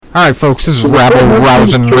All right, folks, this is Rabble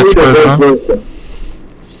Rousing Rich Person.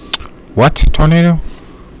 What? Tornado?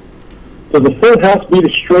 Does the full house beat a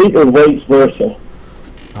straight or vice versa?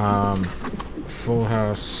 Full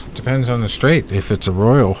house depends on the straight. If it's a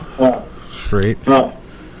royal straight. And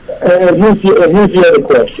here's the other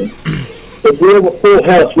question. If we have a full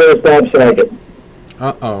house, where's Bob Saget?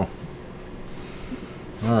 Uh-oh.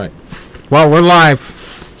 All right. Well, we're live,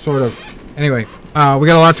 sort of. Anyway, we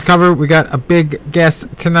got a lot to cover. We got a big guest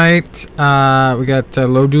tonight. We got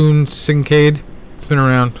Lodune Sincaid. Been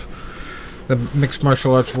around the mixed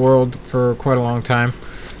martial arts world for quite a long time.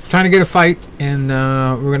 Trying to get a fight, and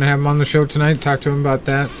we're going to have him on the show tonight, talk to him about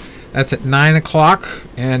that. That's at 9 o'clock,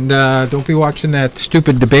 and don't be watching that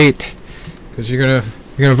stupid debate, because you're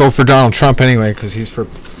gonna vote for Donald Trump anyway, because he's for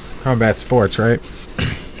combat sports, right?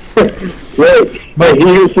 Right. But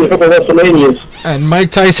he used to have WrestleManias. And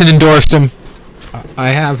Mike Tyson endorsed him. I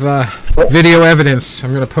have video evidence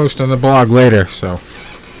I'm going to post on the blog later, so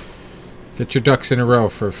get your ducks in a row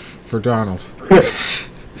for Donald.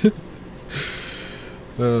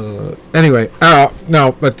 Anyway,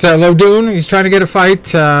 no, but Lodune, he's trying to get a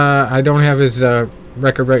fight. I don't have his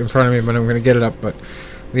record right in front of me, but I'm going to get it up. But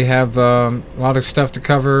we have a lot of stuff to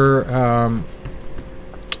cover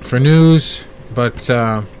for news, but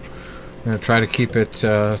I'm going to try to keep it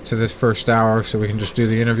to this first hour so we can just do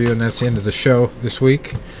the interview, and that's the end of the show this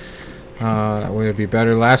week. That way it'd be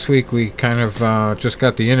better. Last week we kind of just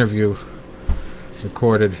got the interview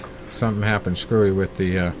recorded. Something happened screwy with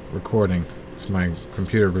the recording. So my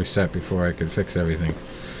computer reset before I could fix everything.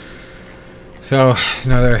 So it's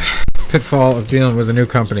another pitfall of dealing with a new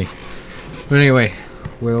company. But anyway,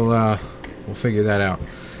 we'll figure that out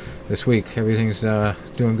this week. Everything's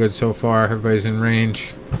doing good so far. Everybody's in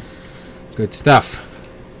range. Good stuff.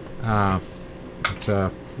 But,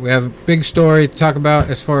 we have a big story to talk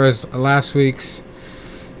about as far as last week's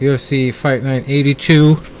UFC Fight Night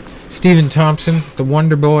 82. Stephen Thompson, the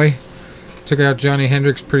Wonder Boy, took out Johnny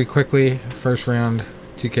Hendricks pretty quickly. First round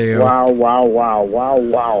TKO.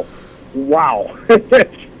 Wow.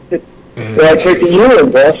 That's like a year,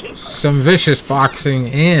 boss. Some vicious boxing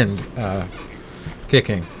and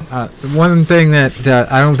kicking. The one thing that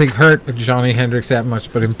I don't think hurt Johnny Hendricks that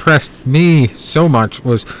much, but impressed me so much,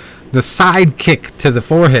 was the side kick to the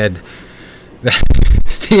forehead that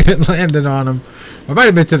Stephen landed on him. It might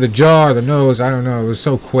have been to the jaw or the nose. I don't know. It was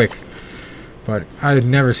so quick. But I would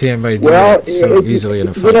never see anybody do it so easily in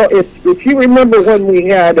a fight. You know, if you remember when we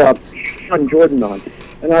had Sean Jordan on,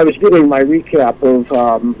 and I was giving my recap of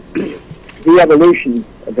the evolution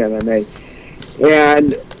of MMA,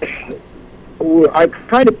 and I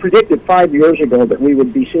kind of predicted 5 years ago that we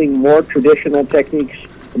would be seeing more traditional techniques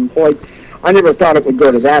employed. I never thought it would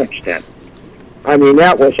go to that extent. I mean,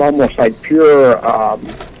 that was almost like pure,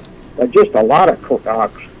 just a lot of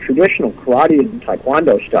traditional karate and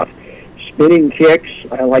taekwondo stuff. Spinning kicks,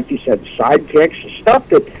 like you said, side kicks, stuff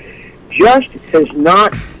that just has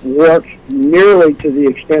not worked nearly to the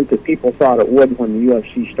extent that people thought it would when the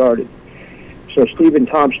UFC started. So Stephen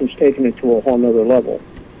Thompson's taken it to a whole nother level.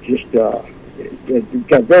 Just it's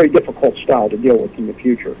got a very difficult style to deal with in the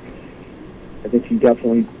future. I think he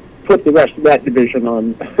definitely put the rest of that division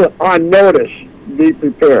on on notice. Be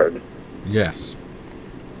prepared. Yes.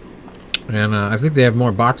 And I think they have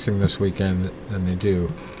more boxing this weekend than they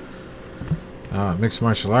do mixed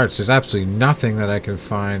martial arts. There's absolutely nothing that I can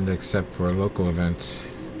find except for local events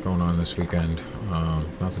going on this weekend.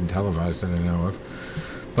 Nothing televised that I know of.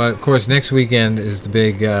 But, of course, next weekend is the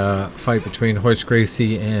big fight between Royce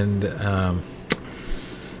Gracie and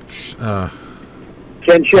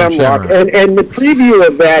Ken Shamrock. And the preview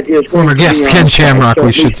of that is former guest Ken Shamrock, so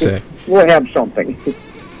we should say. We'll have something.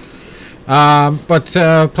 But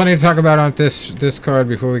plenty to talk about on this card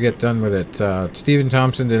before we get done with it. Stephen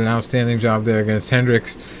Thompson did an outstanding job there against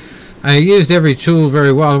Hendricks. He used every tool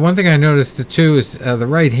very well. One thing I noticed, too, is the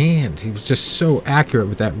right hand. He was just so accurate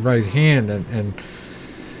with that right hand. And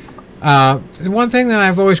one thing that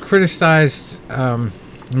I've always criticized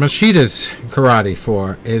Mashida's karate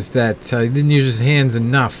for is that he didn't use his hands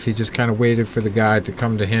enough. He just kind of waited for the guy to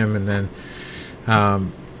come to him, and then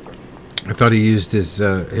I thought he used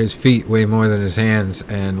his feet way more than his hands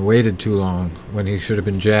and waited too long when he should have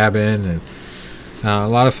been jabbing. And a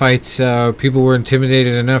lot of fights, people were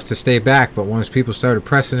intimidated enough to stay back, but once people started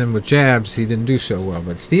pressing him with jabs, he didn't do so well.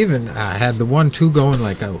 But Steven had the 1-2 going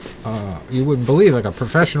like you wouldn't believe, like a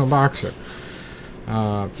professional boxer.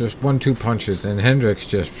 Just 1-2 punches, and Hendricks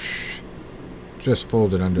just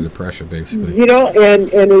folded under the pressure, basically. You know,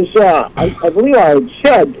 and as I believe I had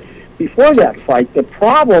said before that fight, the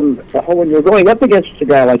problem when you're going up against a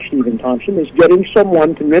guy like Stephen Thompson is getting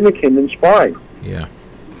someone to mimic him in sparring. Yeah.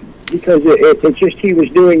 because it just, he was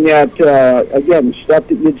doing that, again, stuff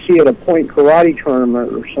that you'd see at a point karate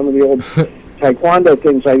tournament or some of the old taekwondo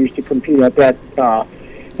things I used to compete at,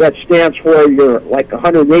 that stance where you're like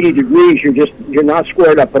 180 degrees, you're not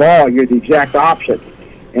squared up at all, you're the exact opposite,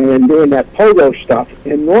 and then doing that pogo stuff.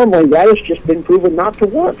 And normally that has just been proven not to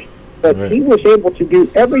work. But right. He was able to do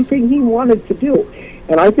everything he wanted to do.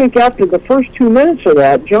 And I think after the first 2 minutes of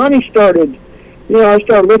that, Johnny started, I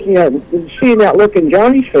started looking at and seeing that look in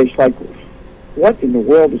Johnny's face like, what in the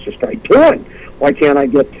world is this guy doing? Why can't I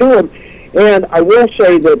get to him? And I will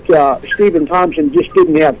say that Stephen Thompson just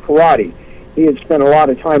didn't have karate. He had spent a lot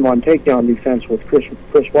of time on takedown defense with Chris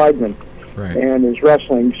Weidman right. and his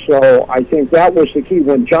wrestling. So I think that was the key.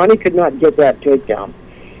 When Johnny could not get that takedown,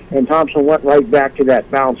 and Thompson went right back to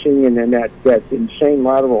that bouncing and then that insane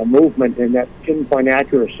lateral movement and that pinpoint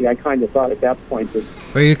accuracy, I kind of thought at that point that...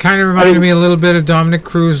 Well, you kind of reminded me a little bit of Dominic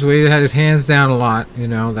Cruz, where he had his hands down a lot,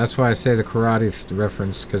 That's why I say the karate's the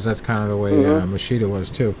reference, because that's kind of the way Machida was,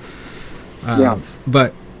 too. Yeah.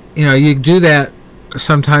 But, you do that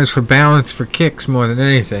sometimes for balance, for kicks more than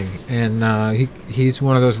anything. And he's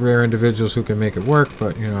one of those rare individuals who can make it work,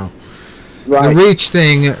 but, Right. The reach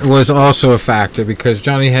thing was also a factor because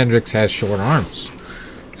Johnny Hendricks has short arms.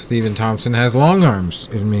 Stephen Thompson has long arms.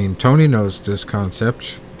 I mean, Tony knows this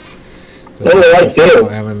concept. I do.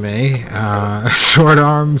 MMA. Short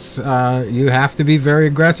arms, you have to be very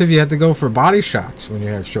aggressive. You have to go for body shots when you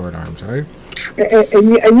have short arms, right?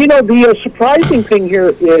 And the surprising thing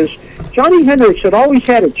here is Johnny Hendricks had always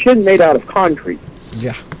had a chin made out of concrete.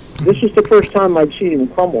 Yeah. This is the first time I'd seen him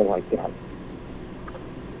crumble like that.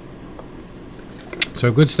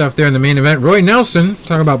 So good stuff there in the main event. Roy Nelson,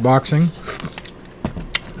 talking about boxing.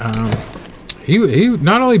 He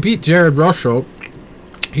not only beat Jared Rosholt,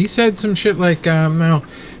 he said some shit like, no,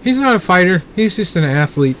 he's not a fighter. He's just an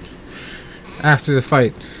athlete after the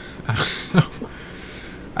fight.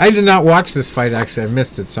 I did not watch this fight, actually. I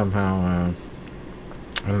missed it somehow.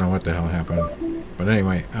 I don't know what the hell happened. But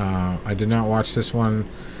anyway, I did not watch this one.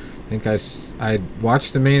 I think I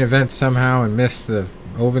watched the main event somehow and missed the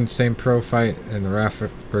Oven St. Pro fight and the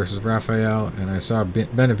versus Raphael, and I saw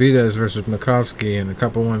Benavidez versus Makovsky and a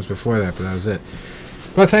couple ones before that, but that was it.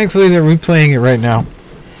 But thankfully they're replaying it right now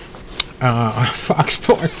on Fox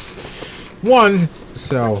Sports 1,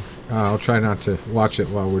 so I'll try not to watch it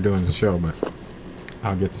while we're doing the show, but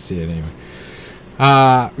I'll get to see it anyway.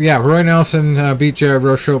 Roy Nelson beat Jared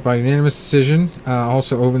Rosholt by unanimous decision.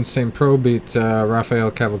 Also, Oven St. Pro beat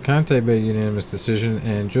Rafael Cavalcante by unanimous decision,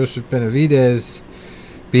 and Joseph Benavidez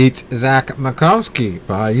beat Zach Makovsky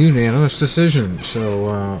by unanimous decision.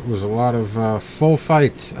 So it was a lot of full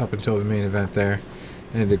fights up until the main event there.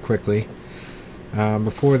 Ended quickly.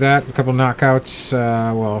 Before that, a couple knockouts.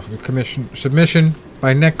 Submission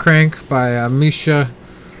by neck crank by Misha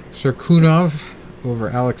Serkunov over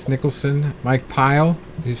Alex Nicholson. Mike Pyle,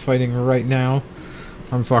 he's fighting right now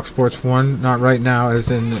on Fox Sports 1. Not right now,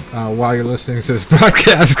 as in while you're listening to this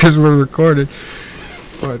broadcast, because we're recorded.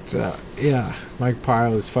 But, Mike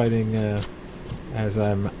Pyle is fighting as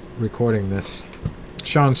I'm recording this.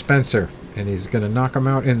 Sean Spencer, and he's going to knock him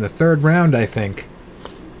out in the third round, I think.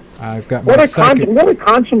 I've got my second. What a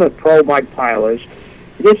consummate pro Mike Pyle is.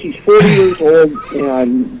 I guess he's 40 years old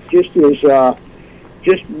and just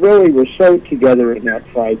really was so together in that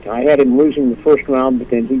fight. I had him losing the first round, but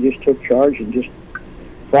then he just took charge and just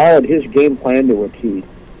followed his game plan to a T.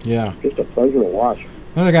 Yeah. Just a pleasure to watch.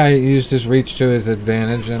 Another guy used his reach to his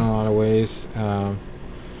advantage in a lot of ways.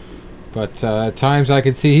 But at times I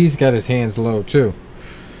could see he's got his hands low, too.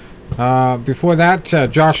 Before that,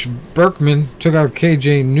 Josh Berkman took out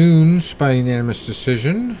KJ Nunes by unanimous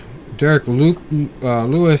decision. Derek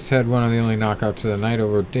Lewis had one of the only knockouts of the night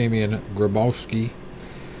over Damian Grabowski.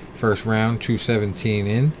 First round, 2:17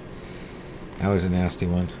 in. That was a nasty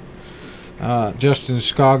one. Justin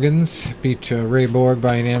Scoggins beat Ray Borg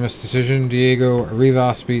by unanimous decision. Diego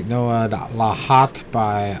Rivas beat Noah Lahat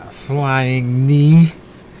by flying knee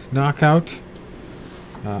knockout.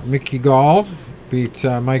 Mickey Gall beat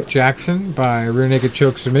Mike Jackson by rear naked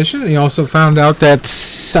choke submission. He also found out that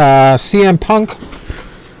CM Punk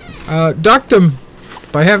ducked him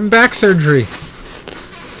by having back surgery.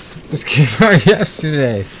 This came out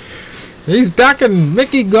yesterday. He's ducking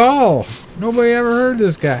Mickey Gall. Nobody ever heard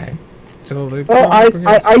this guy.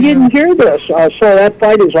 I didn't hear this. So that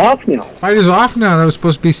fight is off now. Fight is off now. That was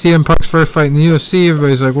supposed to be CM Punk's first fight in the UFC.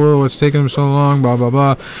 Everybody's like, whoa, what's taking him so long? Blah, blah,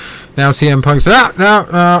 blah. Now CM Punk said, no,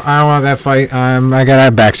 I don't want that fight. I got to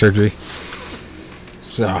have back surgery.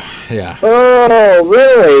 So, yeah. Oh,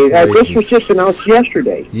 really? This was just announced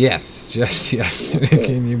yesterday. Yes, just yesterday.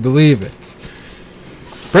 Can you believe it?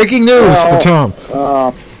 Breaking news for Tom.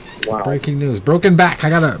 Wow. Breaking news. Broken back. I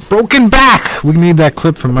got a broken back. We need that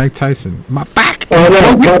clip from Mike Tyson. My back. Oh,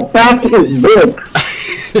 no, my back is broke.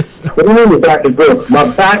 What do you mean the back is broke?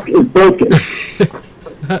 My back is broken.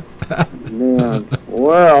 Man,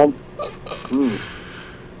 well.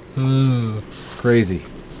 It's crazy.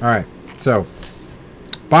 All right. So,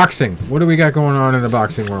 boxing. What do we got going on in the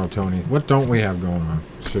boxing world, Tony? What don't we have going on?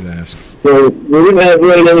 Should ask. So, we didn't have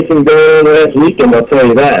really anything going on last weekend, I'll tell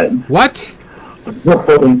you that. What?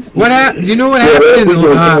 What happened? You know what happened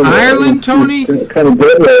in Ireland, Tony? Kind of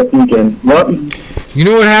good last weekend. What? You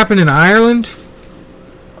know what happened in Ireland?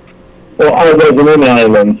 Well, I wasn't in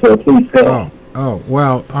Ireland, so please go. Oh,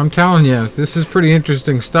 well, I'm telling you, this is pretty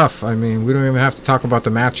interesting stuff. I mean, we don't even have to talk about the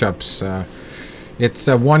matchups. It's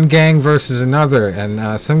one gang versus another,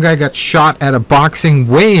 and some guy got shot at a boxing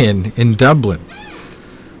weigh-in in Dublin.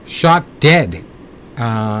 Shot dead.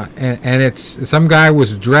 And it's some guy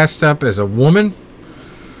was dressed up as a woman,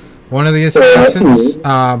 one of the assassins.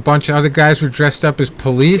 A bunch of other guys were dressed up as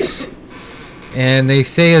police, and they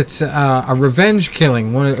say it's a revenge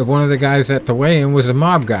killing. One of the guys at the weigh-in was a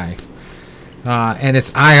mob guy, and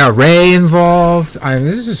it's IRA involved. I mean,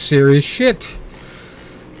 this is serious shit.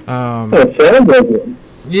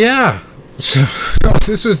 Yeah. So,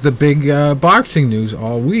 this was the big boxing news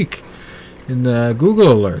all week in the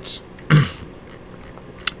Google alerts.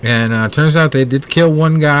 And turns out they did kill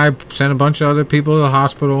one guy, sent a bunch of other people to the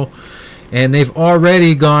hospital, and they've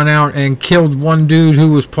already gone out and killed one dude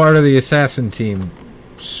who was part of the assassin team.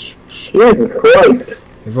 Jesus Christ.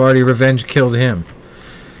 They've already revenge killed him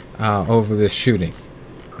over this shooting.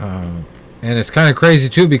 And it's kind of crazy,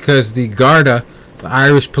 too, because the Garda, the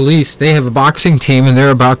Irish police, they have a boxing team, and they're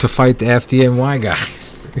about to fight the FDNY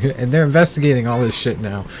guys. And they're investigating all this shit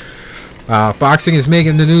now. Boxing is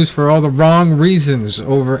making the news for all the wrong reasons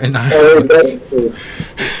over in Ireland.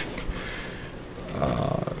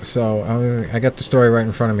 So I got the story right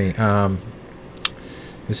in front of me.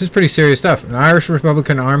 This is pretty serious stuff. An Irish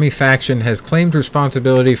Republican Army faction has claimed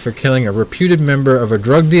responsibility for killing a reputed member of a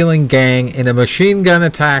drug-dealing gang in a machine gun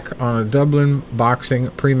attack on a Dublin boxing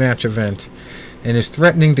pre-match event, and is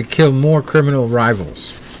threatening to kill more criminal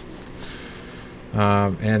rivals.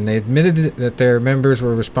 And they admitted that their members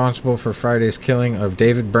were responsible for Friday's killing of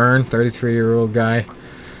David Byrne, 33-year-old guy.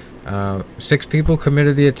 6 people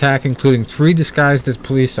committed the attack, including 3 disguised as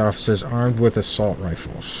police officers armed with assault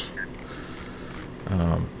rifles.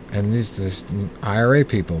 And these IRA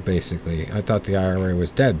people, basically. I thought the IRA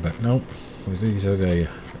was dead, but nope. These are the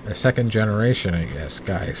second generation, I guess,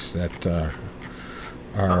 guys that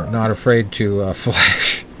are not afraid to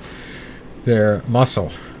flash their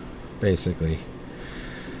muscle, basically.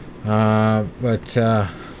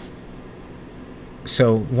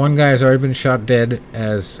 So one guy has already been shot dead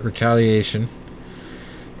as retaliation.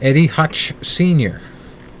 Eddie Hutch Sr.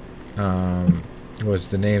 Was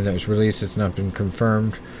the name that was released. It's not been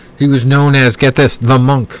confirmed. He was known as, get this, the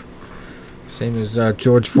Monk. Same as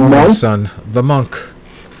George Foreman's son, the Monk.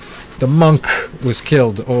 The Monk was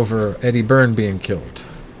killed over Eddie Byrne being killed.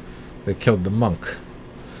 They killed the Monk.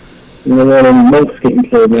 You know what? Monks getting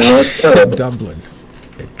killed now. Dublin.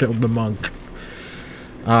 They killed the Monk.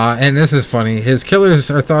 And this is funny. His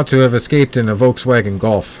killers are thought to have escaped in a Volkswagen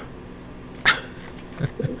Golf.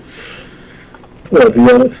 Well, if you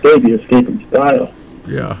want to escape, you escape in style.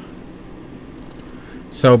 Yeah.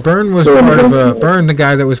 So Byrne was part of Byrne, the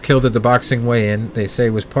guy that was killed at the boxing weigh-in, they say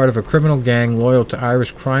was part of a criminal gang loyal to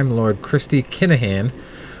Irish crime lord Christy Kinahan,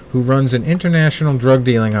 who runs an international drug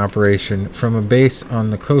dealing operation from a base on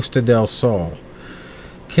the Costa del Sol.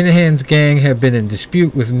 Kinahan's gang had been in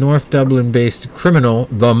dispute with North Dublin-based criminal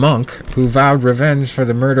The Monk, who vowed revenge for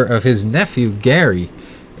the murder of his nephew Gary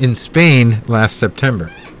in Spain last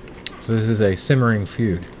September. So this is a simmering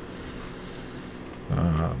feud.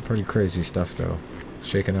 Pretty crazy stuff, though.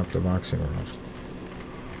 Shaking up the boxing world.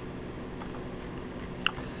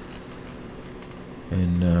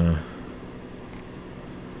 And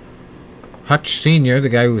Hutch Sr., the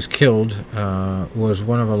guy who was killed, was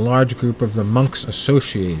one of a large group of the Monk's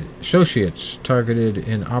associates targeted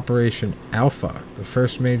in Operation Alpha, the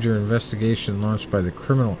first major investigation launched by the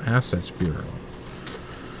Criminal Assets Bureau.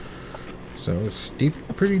 So it's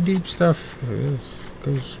pretty deep stuff.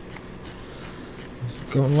 There's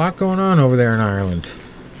a lot going on over there in Ireland.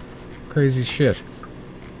 Crazy shit.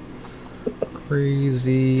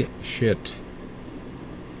 Crazy shit.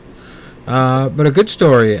 But a good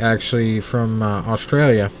story, actually, from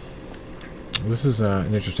Australia. This is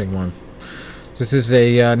an interesting one. This is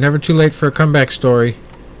a never too late for a comeback story.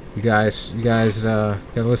 You guys gotta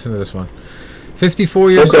listen to this one.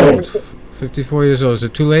 54 years old. 54 years old. Is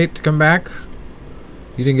it too late to come back?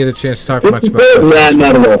 You didn't get a chance to talk much about that.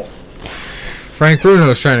 Not at all. Frank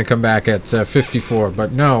Bruno's trying to come back at 54,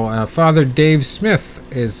 but no. Father Dave Smith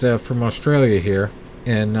is from Australia here,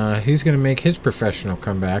 and he's going to make his professional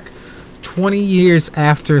comeback 20 years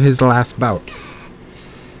after his last bout.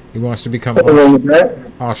 He wants to become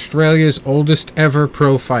Australia's oldest ever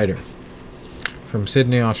pro fighter from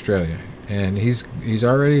Sydney, Australia, and he's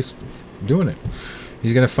already doing it.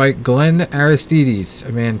 He's going to fight Glenn Aristides,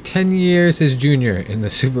 a man 10 years his junior, in the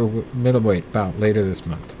super middleweight bout later this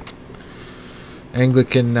month.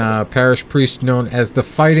 Anglican parish priest known as the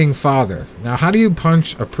Fighting Father. Now, how do you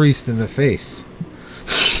punch a priest in the face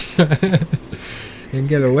and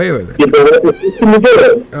get away with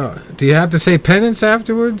it? Oh, do you have to say penance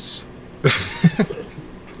afterwards?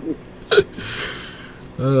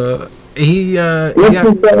 He just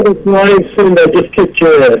kicked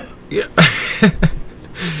your ass. Yeah.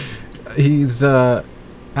 He's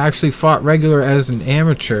actually fought regular as an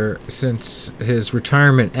amateur since his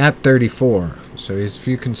retirement at 34, so he has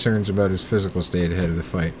few concerns about his physical state ahead of the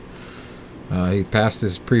fight. He passed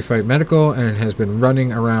his pre-fight medical and has been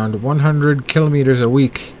running around 100 kilometers a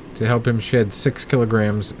week to help him shed 6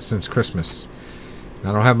 kilograms since Christmas.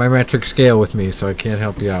 I don't have my metric scale with me, so I can't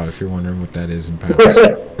help you out if you're wondering what that is in pounds.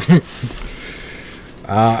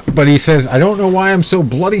 But he says, I don't know why I'm so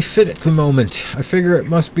bloody fit at the moment. I figure it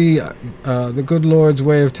must be the good Lord's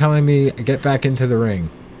way of telling me get back into the ring.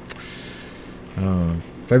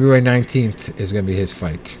 February 19th is going to be his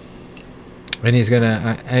fight. And he's going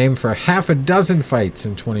to aim for half a dozen fights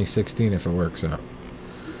in 2016 if it works out.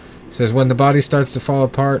 He says, when the body starts to fall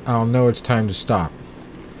apart, I'll know it's time to stop.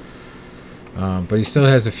 But he still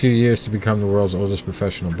has a few years to become the world's oldest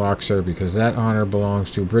professional boxer, because that honor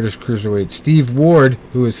belongs to British cruiserweight Steve Ward,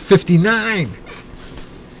 who is 59.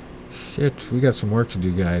 Shit, we got some work to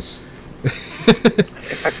do, guys.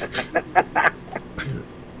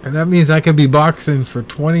 And that means I could be boxing for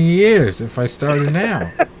 20 years if I started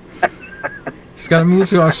now. He's got to move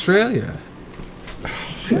to Australia.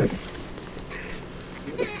 Shit.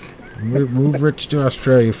 Move Rich to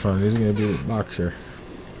Australia fund. He's going to be a boxer.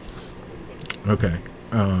 Okay.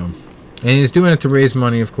 And he's doing it to raise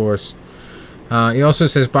money, of course. He also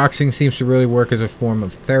says boxing seems to really work as a form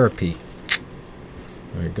of therapy.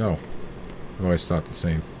 There you go. I've always thought the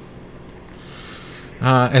same.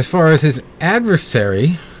 As far as his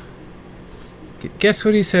adversary, guess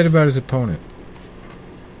what he said about his opponent?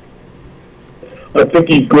 I think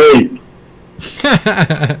he's great.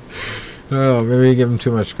 Oh, maybe you give him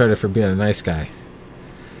too much credit for being a nice guy.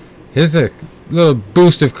 Here's a little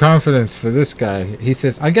boost of confidence for this guy. He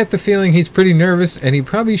says, I get the feeling he's pretty nervous, and he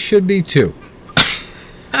probably should be too.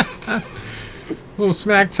 A little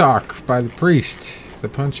smack talk by the priest. The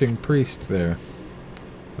punching priest there.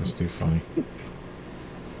 That's too funny.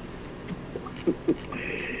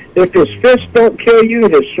 If his fists don't kill you,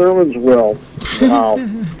 his sermons will. Wow.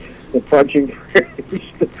 The punching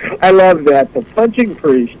priest. I love that. The punching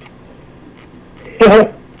priest.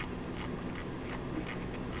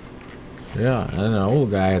 Yeah, and an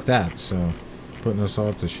old guy at that, so putting us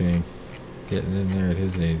all to shame. Getting in there at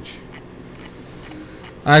his age.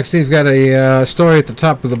 Actually, he's got a story at the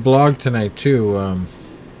top of the blog tonight, too.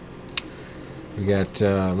 We got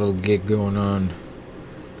a little gig going on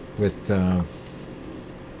with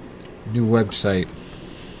new website.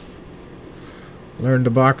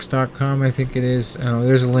 LearnToBox.com, I think it is. I don't know,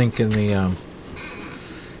 there's a link in the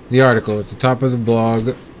article at the top of the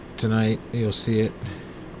blog tonight. You'll see it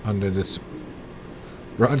under this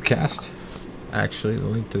broadcast. Actually, the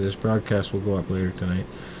link to this broadcast will go up later tonight.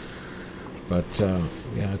 But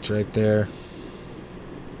yeah, it's right there.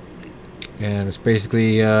 And it's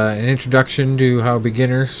basically an introduction to how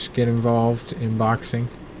beginners get involved in boxing.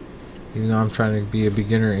 Even though I'm trying to be a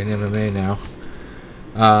beginner in MMA now.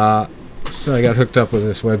 So I got hooked up with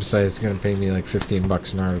this website. It's going to pay me like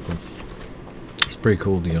 $15 an article. It's a pretty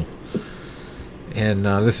cool deal. And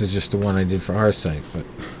this is just the one I did for our site, but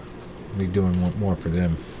I'll be doing more for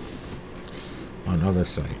them on other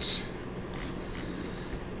sites.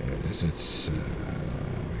 There it is. It's we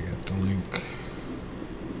got the link.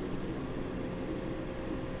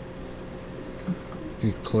 If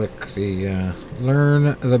you click the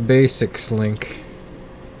Learn the Basics link,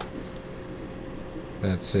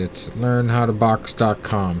 that's it.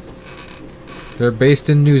 LearnHowToBox.com. They're based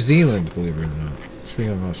in New Zealand, believe it or not.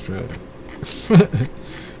 Speaking of Australia.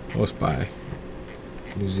 Close by.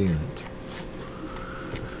 New Zealand.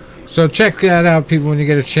 So check that out, people, when you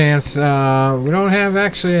get a chance. We don't have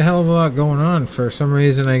actually a hell of a lot going on. For some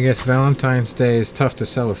reason, I guess Valentine's Day is tough to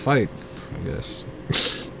sell a fight, I guess.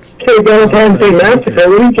 Okay, Valentine's Day Massacre,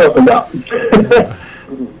 what are you talking about?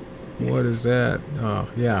 What is that? Oh,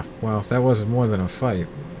 yeah. Well, that wasn't more than a fight.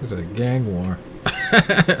 It was a gang war.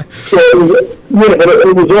 So, yeah, but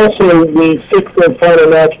it was also the sixth and final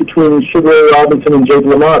match between Sugar Ray Robinson and Jake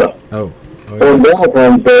LaMotta on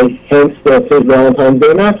Valentine's Day, hence the St. Valentine's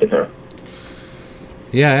Day Massacre.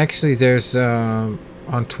 Yeah, actually, there's on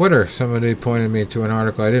Twitter somebody pointed me to an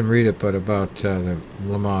article. I didn't read it, but about the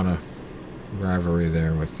LaMotta rivalry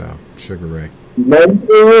there with Sugar Ray. 19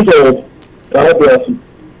 years old. God bless him.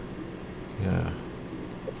 Yeah,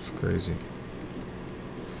 it's crazy.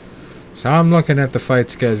 So I'm looking at the fight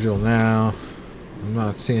schedule now. I'm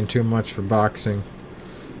not seeing too much for boxing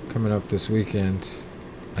coming up this weekend.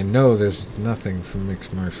 I know there's nothing from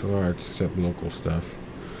mixed martial arts except local stuff.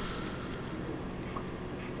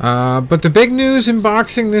 But the big news in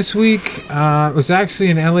boxing this week was actually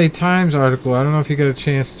an LA Times article. I don't know if you got a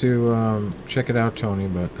chance to check it out, Tony,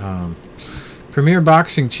 but Premier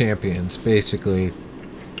Boxing Champions basically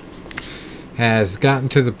has gotten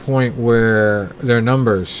to the point where their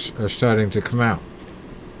numbers are starting to come out.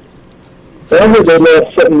 I heard they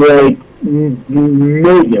lost something like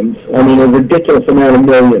millions. I mean, a ridiculous amount of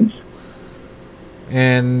millions.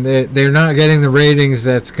 And they're not getting the ratings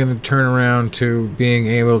that's going to turn around to being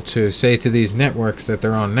able to say to these networks that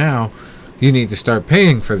they're on now, you need to start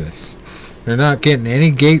paying for this. They're not getting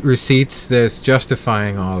any gate receipts that's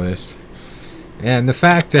justifying all this. And the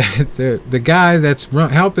fact that the guy that's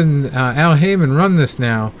helping Al Heyman run this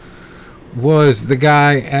now was the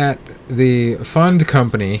guy at the fund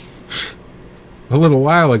company a little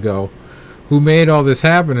while ago who made all this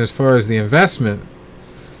happen as far as the investment.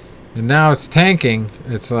 And now it's tanking.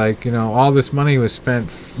 It's like, all this money was spent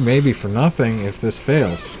maybe for nothing if this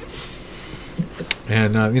fails.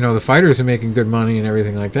 And, the fighters are making good money and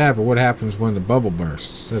everything like that, but what happens when the bubble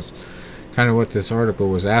bursts? That's kind of what this article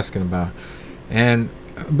was asking about. And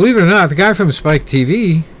believe it or not, the guy from Spike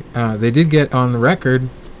TV, they did get on the record,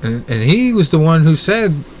 and he was the one who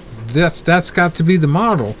said that's got to be the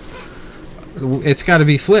model. It's got to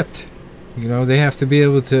be flipped. They have to be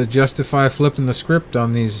able to justify flipping the script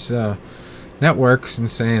on these networks and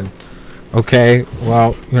saying, okay,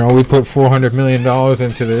 well, we put $400 million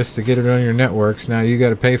into this to get it on your networks. Now you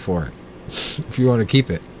got to pay for it if you want to keep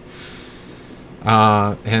it.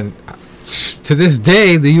 And to this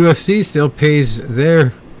day, the UFC still pays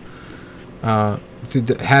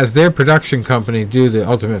has their production company do the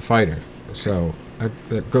Ultimate Fighter. So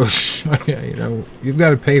that goes, you've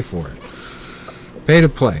got to pay for it. Pay to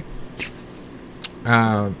play.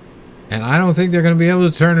 And I don't think they're going to be able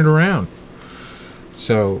to turn it around.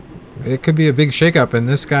 So it could be a big shakeup. And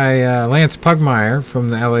this guy, Lance Pugmire from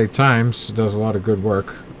the LA Times, does a lot of good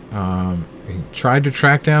work. He tried to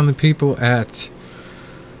track down the people at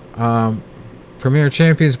Premier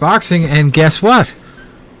Champions Boxing, and guess what?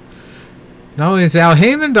 Not only does Al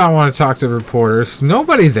Heyman don't want to talk to reporters,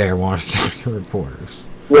 nobody there wants to talk to reporters.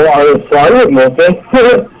 Well, I was fired, nothing.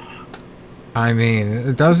 I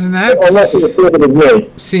mean, doesn't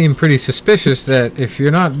that seem pretty suspicious that if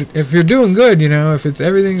you're doing good, if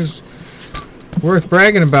everything's worth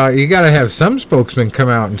bragging about, you got to have some spokesman come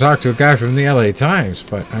out and talk to a guy from the LA Times.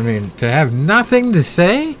 But I mean, to have nothing to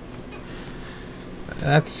say,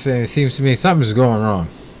 that seems to me something's going wrong.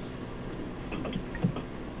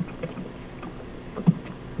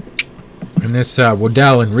 And this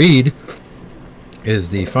Waddell and Reed is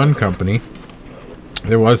the fund company.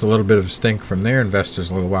 There was a little bit of stink from their investors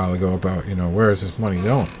a little while ago about, where is this money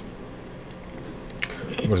going?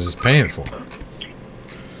 What is this paying for?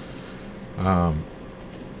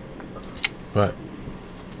 But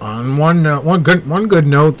on one good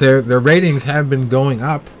note, their ratings have been going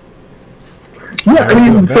up. Yeah, I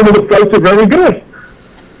mean, some of the fights are very good.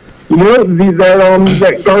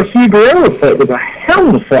 That Garcia Guerrero fight was a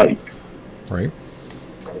hell of a fight. Right.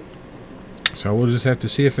 So we'll just have to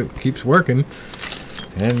see if it keeps working.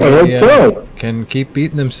 And they can keep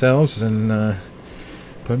beating themselves and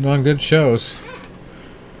putting on good shows.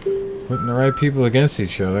 Putting the right people against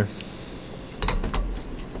each other.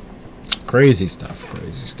 Crazy stuff though.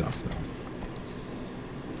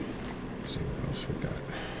 Let's see what else we got.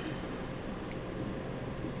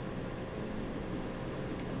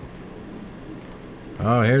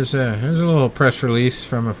 Oh, here's a little press release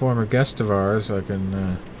from a former guest of ours I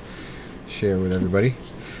can share with everybody.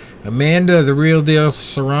 Amanda, the real deal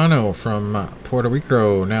Serrano from Puerto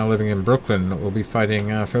Rico, now living in Brooklyn, will be fighting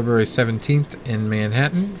February 17th in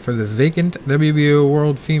Manhattan for the vacant WBO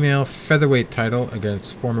World Female Featherweight title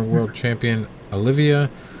against former world champion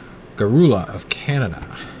Olivia Garula of Canada.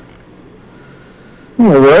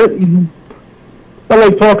 All right. I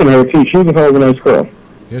like talking to her, too. She was a hell of a nice girl.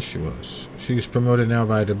 Yes, she was. She's promoted now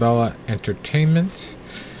by DeBella Entertainment.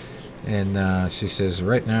 And she says,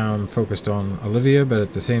 right now I'm focused on Olivia, but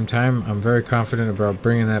at the same time, I'm very confident about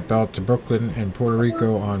bringing that belt to Brooklyn and Puerto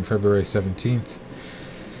Rico on February 17th.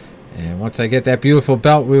 And once I get that beautiful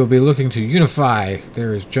belt, we will be looking to unify.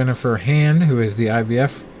 There is Jennifer Han, who is the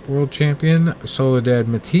IBF World Champion. Soledad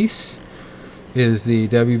Matisse is the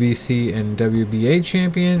WBC and WBA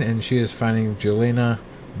champion, and she is fighting Jelena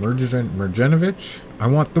Merjanovic. I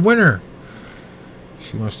want the winner.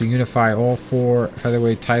 She wants to unify all 4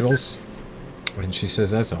 featherweight titles, and she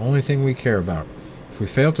says that's the only thing we care about. If we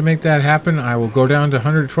fail to make that happen, I will go down to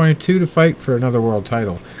 122 to fight for another world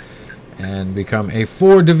title and become a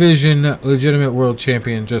 4-division legitimate world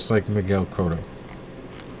champion, just like Miguel Cotto.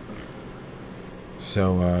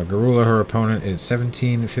 So Garula, her opponent, is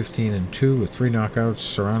 17-15-2 with 3 knockouts.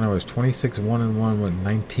 Serrano is 26-1-1 with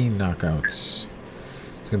 19 knockouts.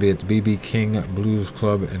 It's going to be at the BB King Blues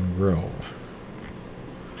Club and Grill.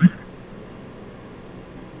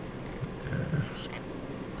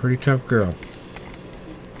 Pretty tough girl.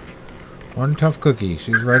 One tough cookie.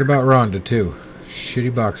 She's right about Ronda, too.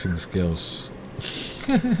 Shitty boxing skills.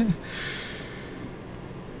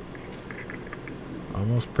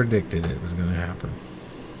 Almost predicted it was going to happen.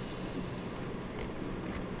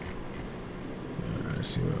 Let's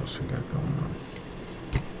see what else we got going on.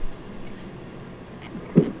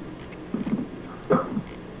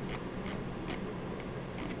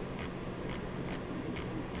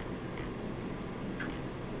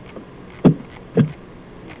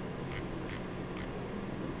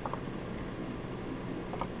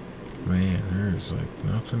 Man, there's like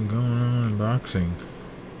nothing going on in boxing.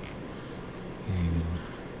 And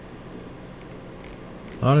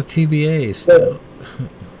a lot of TBA still.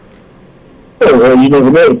 Oh, well, you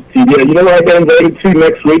never know. TBA. You know what I got invited to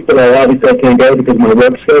next week, but I obviously can't go because of my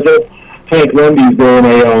work schedule? Hank Lundy's doing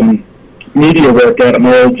a media workout at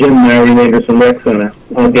my old gym, Marion Anderson Rec Center.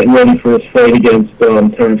 I'm getting ready for his fight against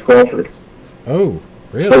Terrence Crawford. Oh,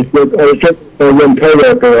 I really? was just a young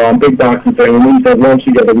co-worker on Big Boxing Thing, and we used to have lunch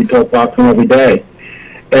together. We talk boxing every day.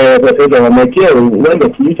 And I said, I'm like, yeah, Linda,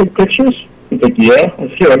 can you take pictures? He's like, yeah. I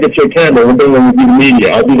said, here, I'll get you a camera. We'll bring in the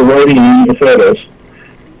media. I'll do the writing and you do the photos.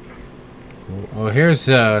 Well, here's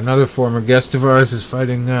another former guest of ours is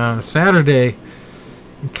fighting Saturday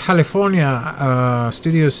in California,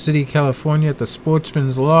 Studio City, California, at the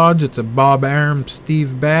Sportsman's Lodge. It's a Bob Arum,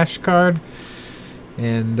 Steve Bash card.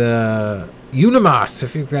 And Unimas,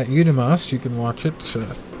 if you've got Unimas, you can watch it.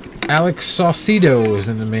 Alex Saucedo is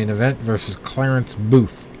in the main event versus Clarence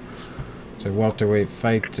Booth. It's a welterweight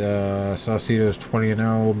fight. Saucedo's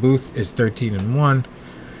 20-0. Booth is 13-1.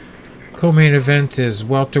 Co-main event is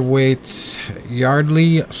welterweights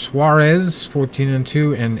Yardley Suarez,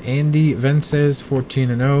 14-2, and Andy Vences,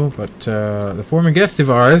 14-0. But the former guest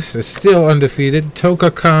of ours is still undefeated,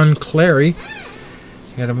 Toka Khan Clary.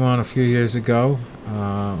 Had him on a few years ago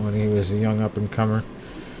when he was a young up-and-comer.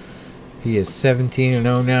 He is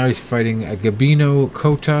 17-0 now. He's fighting Gabino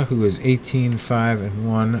Kota, who is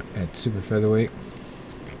 18-5-1 at super featherweight.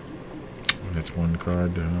 And that's one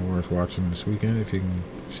card worth watching this weekend if you can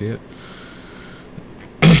see it.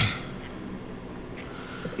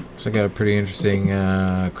 So I got a pretty interesting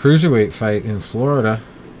cruiserweight fight in Florida.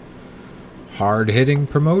 Hard-hitting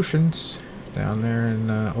promotions down there in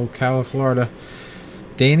Ocala, Florida.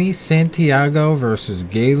 Danny Santiago versus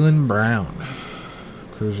Galen Brown.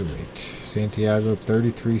 Cruiserweight. Santiago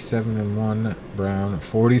 33-7-1. Brown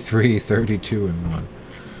 43-32-1.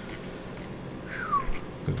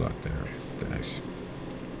 Good luck there, guys.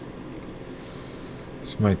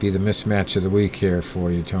 This might be the mismatch of the week here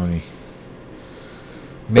for you, Tony.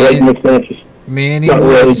 Manny Woods.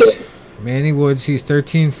 Manny Woods, he's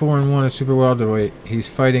 13-4-1 at super welterweight. He's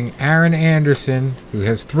fighting Aaron Anderson, who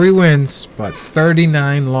has 3 wins but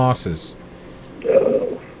 39 losses.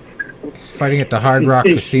 He's fighting at the Hard Rock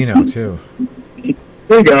Casino too.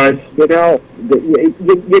 Hey guys, you know,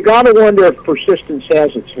 you gotta wonder if persistence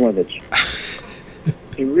has its limits.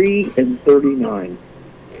 3-39.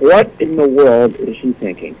 What in the world is he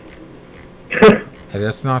thinking?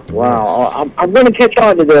 That's not the wow, worst. I'm going to catch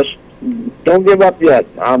on to this. Don't give up yet.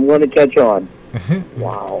 I'm going to catch on.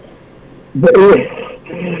 Wow. It's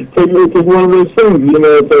one of those things, you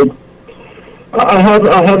know. It's like, I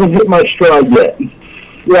haven't hit my stride yet.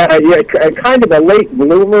 Yeah, kind of a late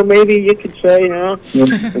bloomer, maybe you could say, huh?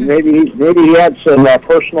 And maybe he had some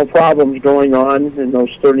personal problems going on in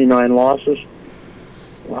those 39 losses.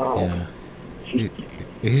 Wow. Yeah.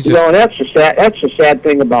 He's you know, and that's the sad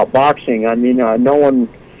thing about boxing. I mean, no one,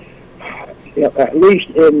 you know, at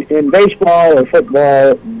least in baseball or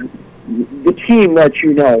football, the team lets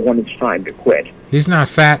you know when it's time to quit. He's not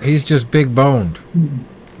fat. He's just big boned.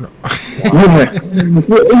 Yeah.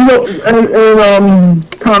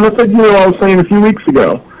 Tom, that's like, I was saying a few weeks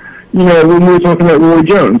ago, when we were talking about Roy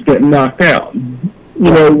Jones getting knocked out.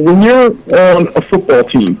 When you're on a football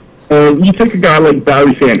team, and you take a guy like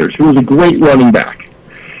Barry Sanders, who was a great running back.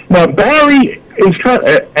 Now, Barry is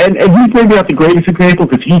and he's maybe not the greatest example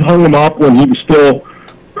because he hung him up when he was still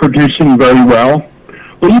producing very well.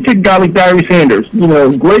 But you take a guy like Barry Sanders,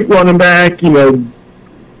 great running back,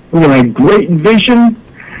 had great vision,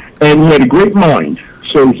 and he had a great mind.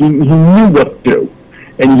 So he knew what to do.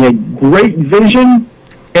 And he had great vision,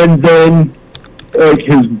 and then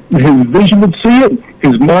his vision would see it,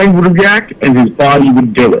 his mind would react, and his body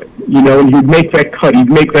would do it. And he'd make that cut, he'd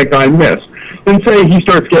make that guy miss. Then say he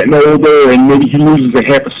starts getting older and maybe he loses a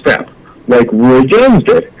half a step, like Roy Jones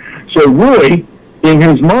did. So Roy, in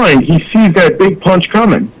his mind, he sees that big punch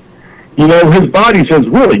coming. His body says,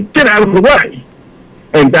 Roy, get out of the way.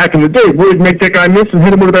 And back in the day, Roy would make that guy miss and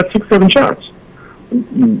hit him with about 6-7 shots.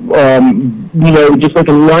 Just like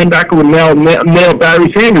a linebacker would nail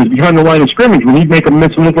Barry Sanders behind the line of scrimmage when he'd make him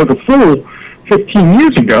miss and look like a fool 15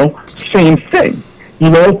 years ago, same thing.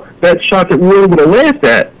 That shot that Roy would have laughed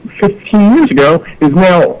at 15 years ago is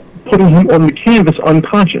now putting him on the canvas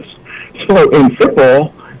unconscious. So in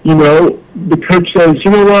football, the coach says,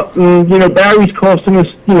 you know what, Barry's costing us,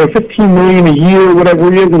 $15 million a year,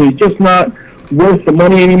 whatever it is, and he's just not worth the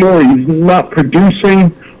money anymore. He's not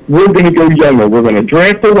producing. We're going to go younger. We're going to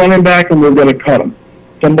draft a running back, and we're going to cut him.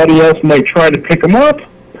 Somebody else might try to pick him up.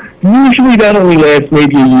 Usually that only lasts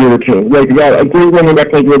maybe a year or two. Like a great running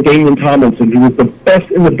back like Lodune Tomlinson, who was the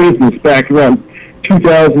best in the business back around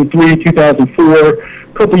 2003, 2004. A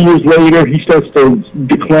couple years later, he starts to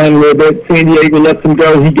decline a little bit. San Diego lets him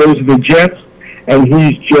go. He goes to the Jets, and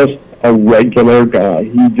he's just a regular guy.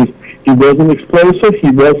 He wasn't explosive.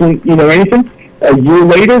 He wasn't, anything. A year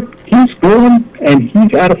later, he's gone, and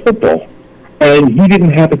he's out of football. And he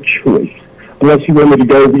didn't have a choice unless he wanted to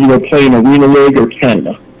go, play in Arena League or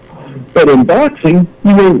Canada. But in boxing,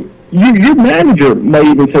 your manager might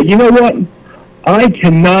even say, you know what, I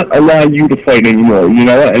cannot allow you to fight anymore,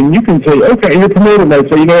 and you can say, okay, and your promoter might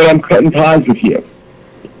say, you know what, I'm cutting ties with you.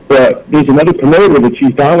 But there's another promoter that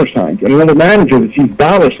sees dollar signs, and another manager that sees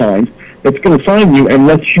dollar signs that's going to sign you and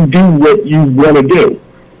let you do what you want to do.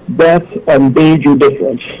 That's a major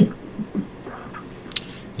difference.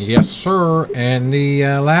 Yes, sir. And the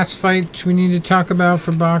last fight we need to talk about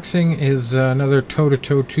for boxing is another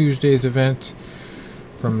Toe-to-Toe Tuesdays event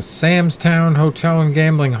from Sam's Town Hotel and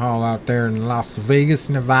Gambling Hall out there in Las Vegas,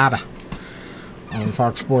 Nevada. On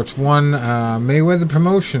Fox Sports 1, Mayweather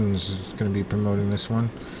Promotions is going to be promoting this one.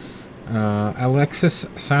 Alexis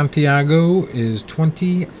Santiago is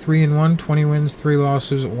 23-1, 20 wins, 3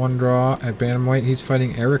 losses, 1 draw at bantamweight. He's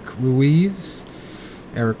fighting Eric Ruiz.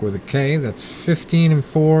 Eric with a K. That's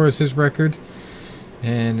 15-4 is his record.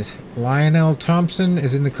 And Lionel Thompson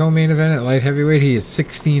is in the co-main event at light heavyweight. He is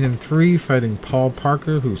 16-3, fighting Paul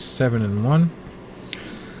Parker, who's 7-1.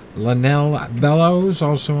 Lanell Bellows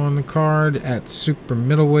also on the card at super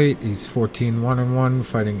middleweight. He's 14-1-1,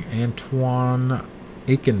 fighting Antoine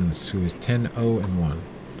Akins, who is 10-0-1.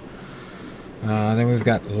 Then we've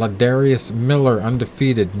got Ladarius Miller,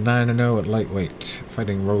 undefeated, 9-0 at lightweight,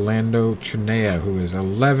 fighting Rolando Chinea, who is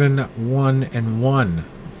 11-1-1.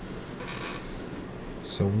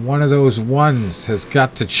 So one of those ones has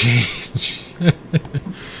got to change.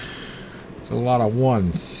 It's a lot of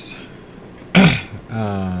ones.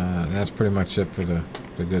 That's pretty much it for the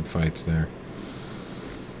good fights there.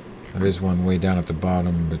 There is one way down at the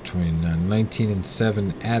bottom between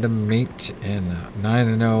 19-7 Adam Mate and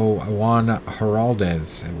 9-0 Juan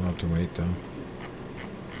Heraldez at welterweight, though.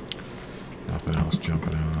 Nothing else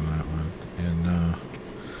jumping out on that one. And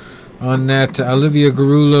on that Olivia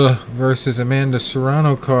Garula versus Amanda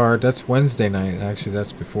Serrano card, that's Wednesday night. Actually,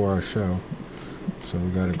 that's before our show. So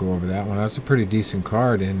we got to go over that one. That's a pretty decent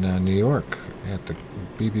card in New York at the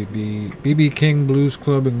BB King Blues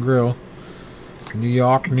Club and Grill. New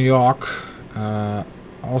York.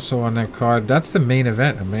 Also on that card, that's the main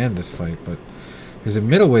event, Amanda's fight, but there's a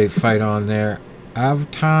middleweight fight on there.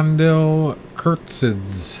 Avtandil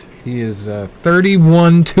Kurtzids. He is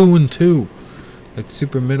 31-2-2. That's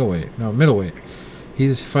super middleweight. No, middleweight.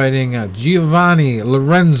 He's fighting Giovanni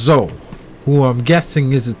Lorenzo, who I'm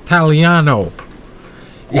guessing is Italiano.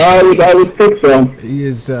 I would think so. He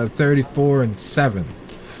is 34-7.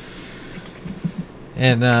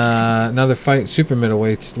 And another fight, super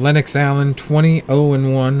middleweights. Lennox Allen,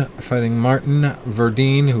 20-0-1, fighting Martin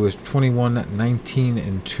Verdine, who is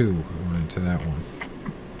 21-19-2. Going into that one.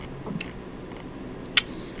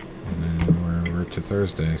 And then we're to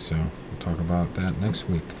Thursday, so we'll talk about that next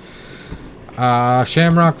week.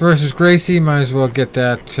 Shamrock versus Gracie. Might as well get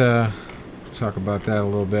that. Talk about that a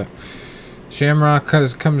little bit. Shamrock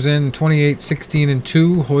comes in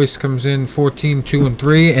 28-16-2. Hoist comes in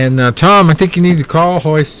 14-2-3. And Tom, I think you need to call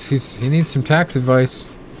Hoist. He needs some tax advice.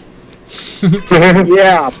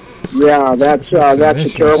 Yeah, that's a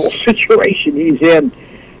terrible situation he's in.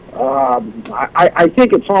 I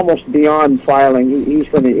think it's almost beyond filing.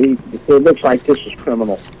 It looks like this is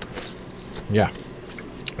criminal. Yeah,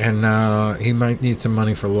 and he might need some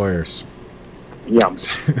money for lawyers. Yeah,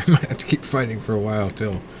 he might have to keep fighting for a while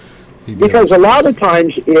till. Because a lot of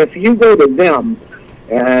times, if you go to them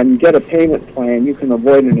and get a payment plan, you can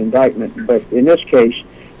avoid an indictment. But in this case,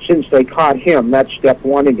 since they caught him, that's step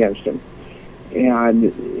one against him.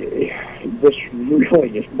 And this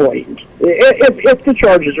really is blatant. If the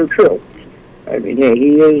charges are true, I mean, yeah,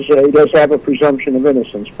 he does have a presumption of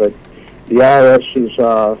innocence, but the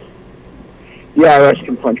IRS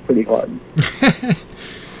can punch pretty hard.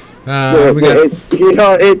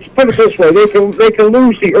 It's put it this way: they can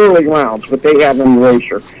lose the early rounds, but they have an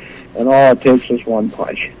eraser, and all it takes is one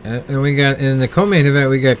punch. And we got in the co-main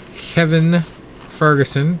event, we got Kevin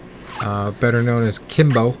Ferguson, better known as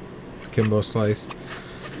Kimbo Slice.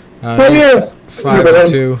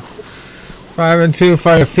 5-2. 5-2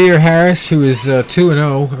 fighting Fear Harris, who is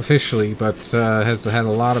 2-0 officially, but has had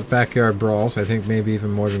a lot of backyard brawls. I think maybe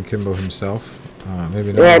even more than Kimbo himself.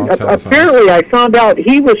 Maybe not and all apparently, I found out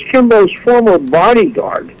he was Kimbo's former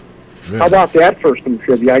bodyguard. Really? How about that for some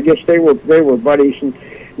trivia? I guess they were buddies, and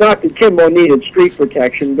not that Kimbo needed street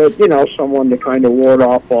protection, but someone to kind of ward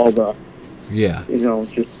off all the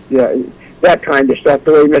that kind of stuff.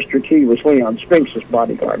 The way Mr. T was Leon Spinks'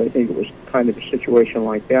 bodyguard, I think it was kind of a situation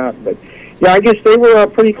like that. But yeah, I guess they were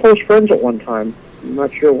pretty close friends at one time. I'm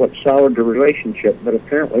not sure what soured the relationship, but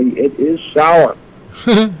apparently it is sour.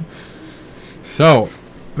 So,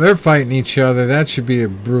 they're fighting each other. That should be a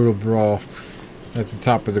brutal brawl at the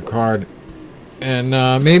top of the card. And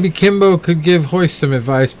maybe Kimbo could give Hoist some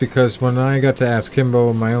advice, because when I got to ask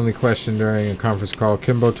Kimbo my only question during a conference call,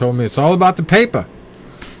 Kimbo told me it's all about the paper.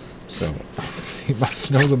 So, he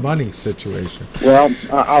must know the money situation. Well,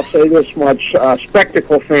 I'll say this much.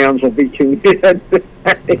 Spectacle fans will be tuned in.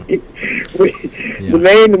 The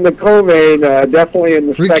main and the co-main definitely in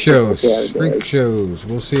the spectacle category. Freak shows.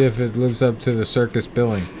 We'll see if it lives up to the circus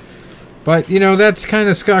billing. But, that's kind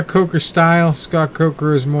of Scott Coker's style. Scott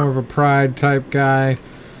Coker is more of a pride type guy.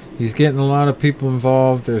 He's getting a lot of people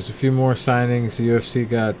involved. There's a few more signings. The UFC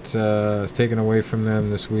got taken away from them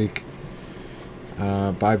this week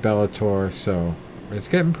by Bellator. So it's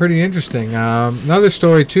getting pretty interesting. Another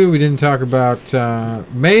story, too, we didn't talk about.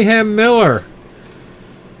 Mayhem Miller.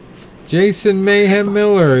 Jason Mayhem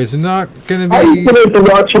Miller is not going to be... I used to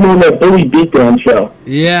watch him on the Billy Beatdown show.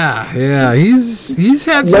 Yeah. He's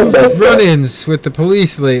had some run-ins with the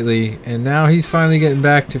police lately, and now he's finally getting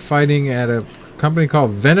back to fighting at a company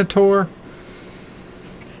called Venator.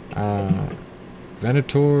 Venator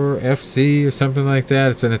FC or something like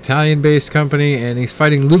that. It's an Italian-based company, and he's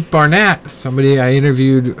fighting Luke Barnett, somebody I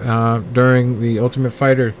interviewed during the Ultimate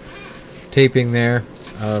Fighter taping there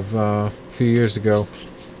of a few years ago.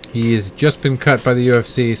 He has just been cut by the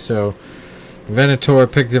UFC, so Venator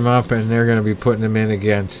picked him up, and they're going to be putting him in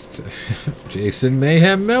against Jason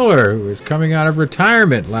Mayhem Miller, who is coming out of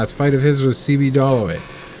retirement. Last fight of his was CB Dalloway.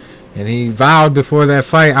 And he vowed before that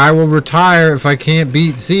fight, I will retire if I can't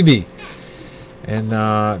beat CB. And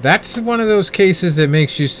that's one of those cases that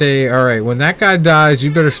makes you say, all right, when that guy dies,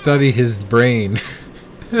 you better study his brain.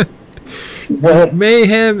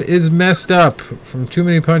 Mayhem is messed up from too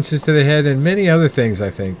many punches to the head and many other things, I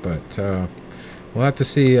think. But we'll have to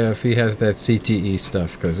see if he has that CTE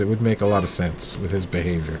stuff, because it would make a lot of sense with his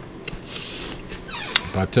behavior.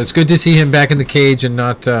 But it's good to see him back in the cage and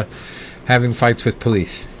not having fights with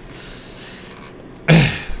police.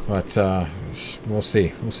 But we'll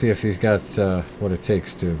see. We'll see if he's got what it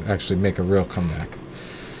takes to actually make a real comeback.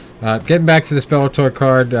 Getting back to this Bellator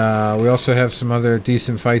card, we also have some other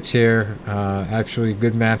decent fights here. Actually,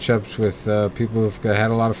 good matchups with people who've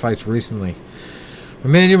had a lot of fights recently.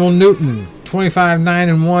 Emmanuel Newton,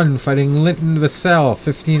 25-9-1, fighting Linton Vassell,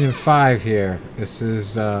 15-5 here. This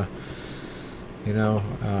is,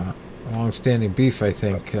 long-standing beef, I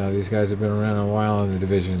think. These guys have been around a while in the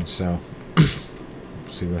division, so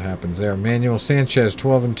see what happens there. Manuel Sanchez,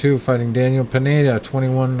 12-2, fighting Daniel Pineda,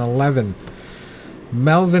 21-11.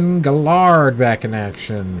 Melvin Gallard back in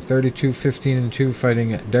action, 32-15-2,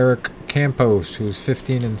 fighting Derek Campos, who's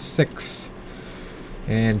 15-6.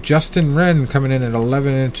 And Justin Wren coming in at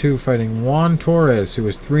 11-2, fighting Juan Torres, who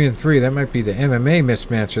was 3-3. That might be the MMA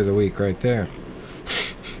mismatch of the week right there.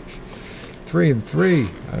 3-3.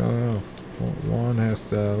 I don't know. Juan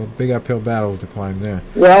has a big uphill battle to climb there.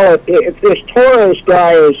 Well, if this Torres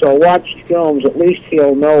guy has watched films, at least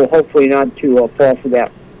he'll know, hopefully not to fall for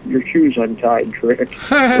that your shoes untied trick.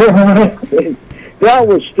 That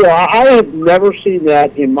was still, I have never seen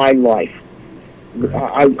that in my life.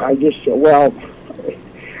 I just, well,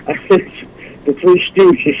 the Three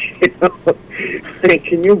Stooges, you know.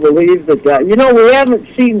 Can you believe that? You know, we haven't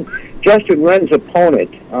seen Justin Wren's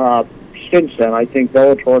opponent since then. I think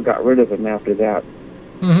Bellator got rid of him after that.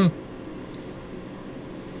 Mm-hmm.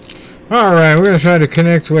 All right, we're going to try to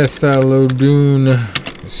connect with Lodune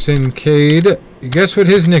Sincaid. Guess what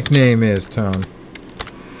his nickname is, Tom?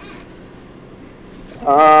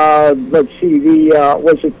 Let's see,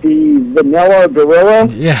 was it the Vanilla Gorilla?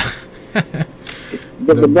 Yeah.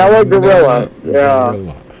 The Vanilla Gorilla. Yeah.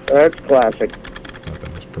 Gorilla. That's classic. I thought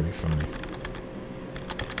that was pretty funny.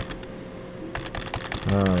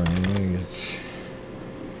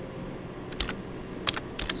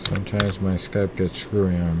 Sometimes my Skype gets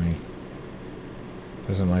screwy on me.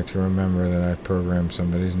 Doesn't like to remember that I've programmed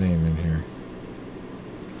somebody's name in here.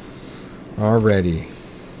 Already.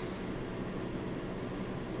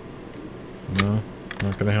 No?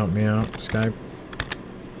 Not gonna help me out, Skype?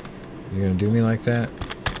 You gonna do me like that?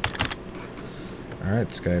 Alright,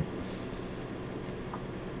 Skype.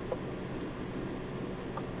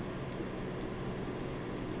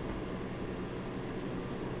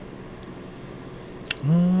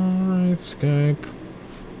 Alright, Skype.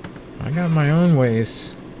 I got my own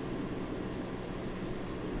ways.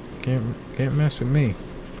 Can't mess with me.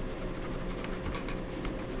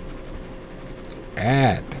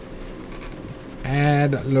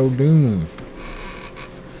 Add Lodune.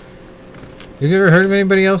 Have you ever heard of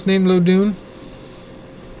anybody else named Lodune?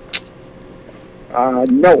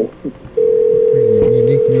 No.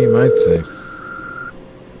 Unique name, I'd say.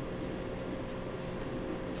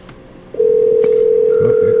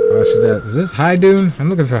 Is this High Dune? I'm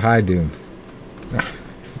looking for High Dune.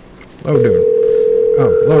 Low Dune.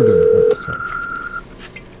 Oh, Low Dune. Oh, sorry.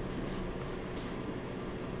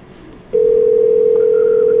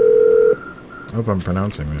 I hope I'm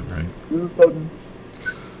pronouncing that right.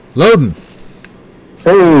 Lodune.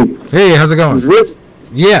 Hey. Hey, how's it going?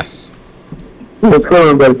 Yes. What's going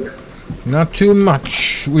on, buddy? Not too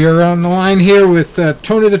much. We are on the line here with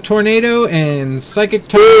Tony the Tornado and Psychic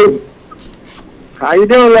Tony. How you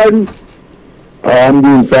doing, Lodune? I'm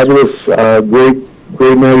doing fabulous.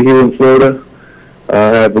 Great night here in Florida. I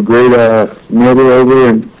have a great neighbor over,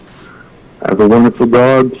 and I have a wonderful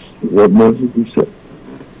dog. What more to be said?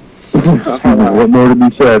 What more to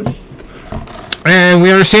be said? And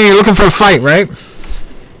we understand you're looking for a fight, right?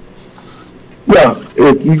 Yeah.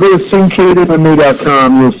 If you go to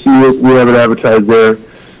SincaidMMA.com, you'll see it. We have it advertised there,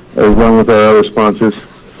 along with our other sponsors.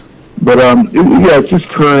 But it's just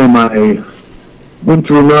time. I went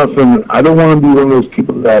through enough, and I don't want to be one of those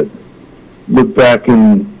people that look back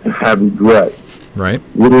and have regret. Right.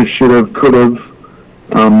 Woulda, shoulda, coulda.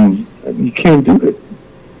 You can't do it.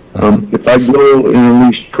 If I go and at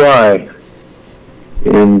least try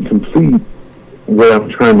and complete what I'm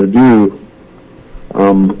trying to do,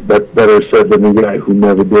 that's better said than the guy who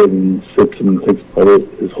never did and sits and thinks about it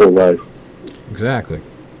his whole life. Exactly.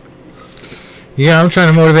 Yeah, I'm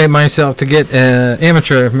trying to motivate myself to get an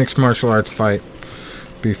amateur mixed martial arts fight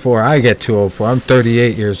before I get too old for. I'm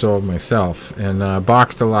 38 years old myself, and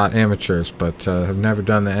boxed a lot amateurs, but have never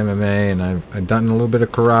done the MMA, and I've done a little bit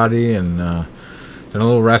of karate and done a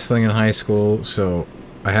little wrestling in high school, so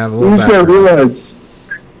I have a little background. You gotta realize,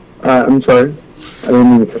 I'm sorry, I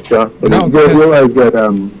don't mean to cut you off, but you gotta realize that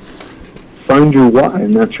find your why,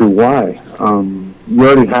 and that's your why. You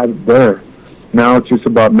already have it there. Now it's just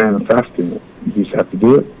about manifesting it. You just have to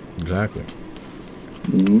do it. Exactly.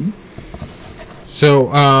 Mm-hmm.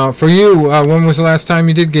 So, for you, when was the last time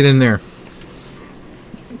you did get in there?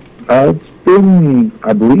 It's been,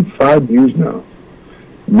 I believe, 5 years now.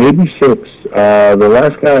 Maybe 6. The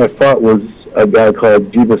last guy I fought was a guy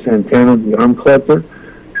called Jiva Santana, the arm collector,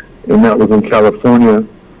 and that was in California.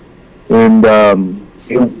 And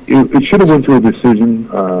it should have went to a decision.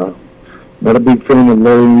 Not a big fan of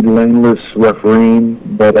Larry Langless refereeing,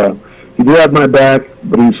 but he did have my back,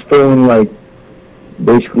 but he was throwing like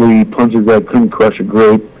basically punches that couldn't crush a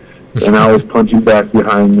grape, and I was punching back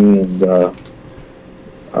behind me, and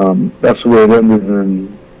that's the way it ended.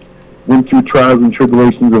 And went through trials and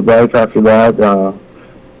tribulations of life after that.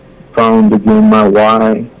 Found again my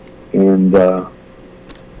why, and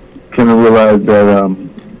kind of realized that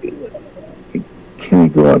it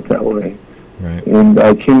can't go out that way. Right. And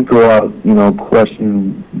I can't go out,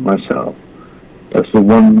 questioning myself. That's the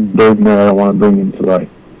one burden that I don't want to bring into life.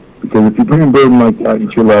 Because if you bring a burden like that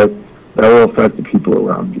into your life, that will affect the people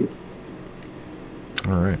around you.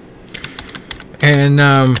 All right. And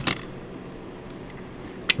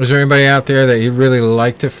is there anybody out there that you'd really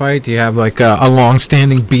like to fight? Do you have like a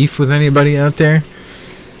long-standing beef with anybody out there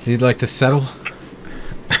you'd like to settle?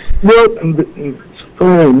 Well, it's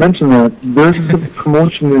funny you mentioned that. There's a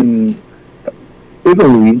promotion in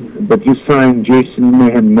Italy that just signed Jason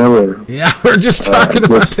Mayhem Miller. Yeah, we were just talking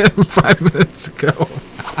about him 5 minutes ago.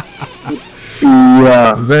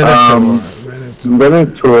 Yeah. Venator.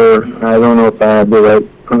 Venator, I don't know if I have the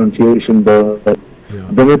right pronunciation, but Yeah.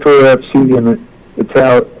 Venator FC in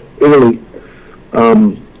Italy.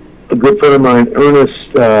 A good friend of mine,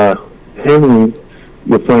 Ernest Henry,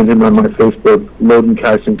 you'll find him on my Facebook,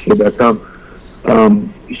 LoduneCastingKid.com.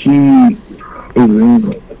 He is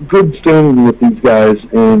in good standing with these guys,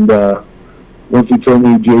 and once he told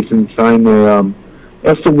me Jason signed there,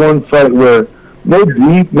 that's the one fight where, no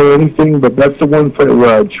beef, no anything, but that's the one fight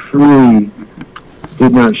where I truly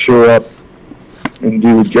did not show up and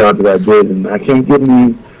do the job that I did, and I can't get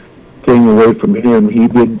anything away from him. He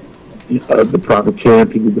did the proper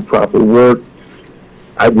camp, he did the proper work.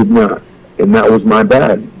 I did not, and that was my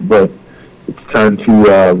bad, but it's time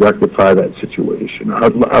to rectify that situation.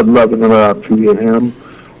 I'd love another opportunity at him.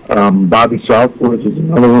 Bobby Southworth is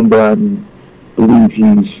another one, but I believe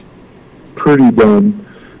he's pretty done.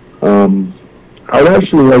 I'd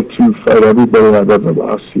actually like to fight everybody I've ever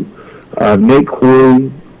lost to. Nate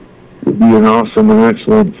Quarry would be an awesome and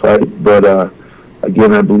excellent fight, but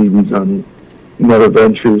again, I believe he's on other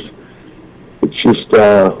ventures. It's just,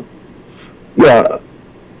 yeah,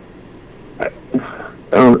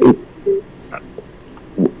 one of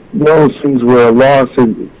those things where a loss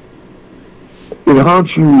it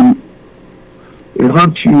haunts you. It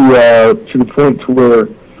haunts you to the point to where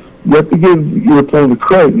you have to give your opponent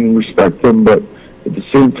credit and respect them, but at the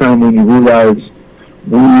same time, when you realize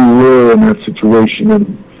where you were in that situation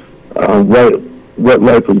and what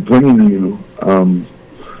life was bringing you,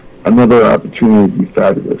 another opportunity would be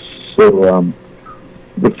fabulous. So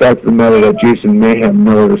the fact of the matter that Jason Mayhem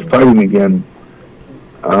Miller is fighting again,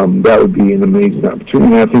 that would be an amazing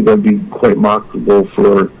opportunity. I think that would be quite marketable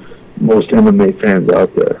for most MMA fans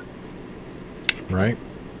out there. Right.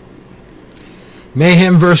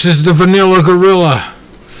 Mayhem versus the Vanilla Gorilla.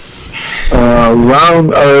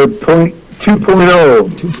 Round point 2.0.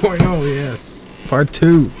 2.0, yes. Part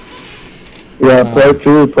 2. Yeah, part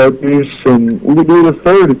two, and we could do the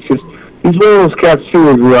third. It's just, he's one of those cats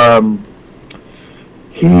too,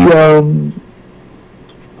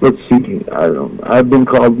 let's see, I've been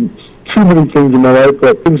called too many things in my life,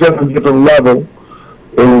 but things at a different level,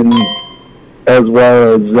 and as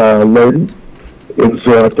well as Lodune. And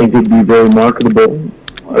so I think it'd be very marketable.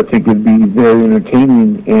 I think it'd be very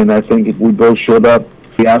entertaining, and I think if we both showed up,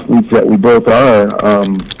 the athletes that we both are,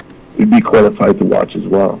 it'd be quite a fight to watch as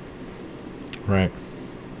well. Right.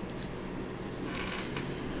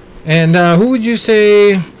 And who would you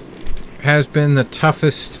say has been the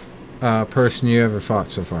toughest person you ever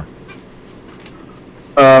fought so far?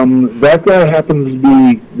 That guy happens to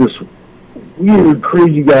be this weird,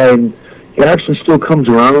 crazy guy, and he actually still comes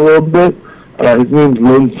around a little bit. His name's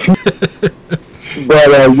Lindsay.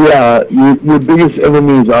 But yeah, your biggest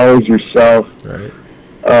enemy is always yourself. Right.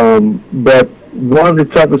 But one of the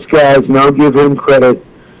toughest guys, and I'll give him credit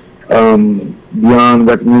beyond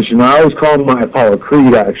recognition. I always call him my Apollo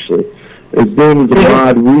Creed, actually. His name is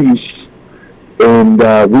Ahmad Reese, and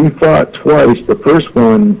we fought twice. The first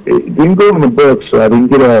one, it didn't go in the book, so I didn't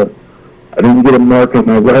get a mark on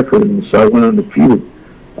my record, and so I went undefeated.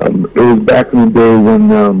 It was back in the day when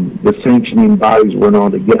the sanctioning bodies weren't all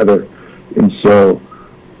together, and so,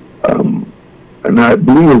 and I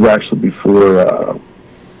believe it was actually before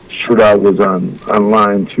Shootout was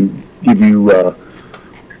online to give you a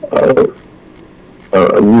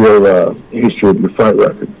real history of your fight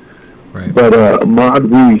record. Right. But Ahmad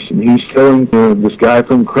Reese, and he's telling this guy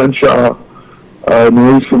from Crenshaw,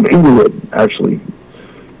 no, he's from Inglewood, actually.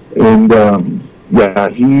 And yeah,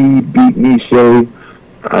 he beat me, say,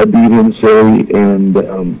 I beat him, say, and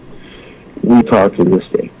we talk to this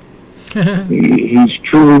day. He's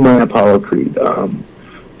truly my Apollo Creed.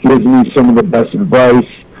 Gives me some of the best advice,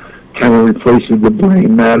 kind of replaces the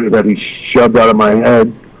brain matter that he shoved out of my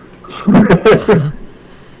head. Are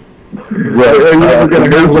you ever going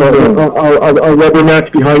to have a rubber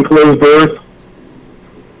match behind closed doors?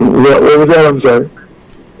 What was that? I'm sorry.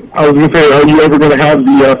 I was going to say, are you ever going to have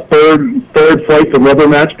the third fight, the rubber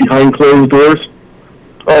match behind closed doors?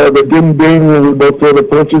 Oh, the ding ding when we both throw the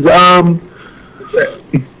punches.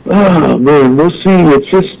 Oh man, we'll see. It's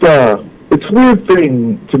just it's a weird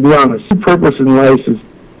thing, to be honest. The purpose in life is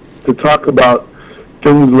to talk about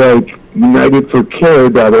things like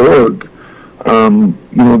unitedforcare.org,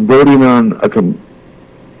 voting on a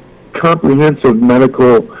comprehensive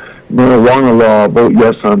medical marijuana law, vote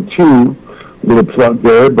yes on 2, little plug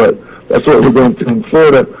there, but that's what we're going through in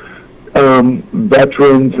Florida.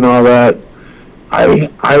 Veterans and all that. I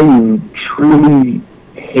truly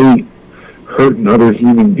hate hurting other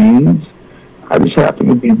human beings. I just happen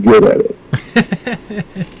to be good at it.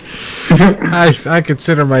 I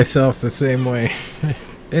consider myself the same way.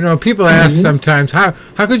 People ask sometimes, how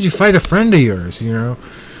could you fight a friend of yours?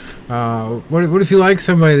 What if you like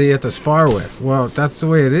somebody that you have to spar with? Well, that's the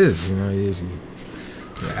way it is.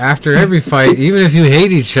 After every fight, even if you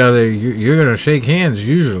hate each other, you're gonna shake hands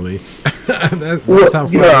usually. That's how.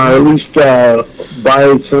 Yeah, at least buy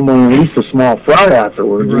someone at least a small fry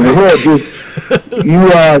afterwards. Right. You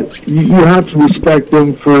have to respect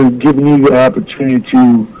them for giving you the opportunity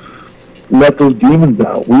to let those demons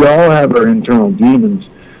out. We all have our internal demons.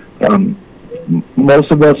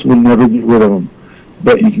 Most of us will never get rid of them,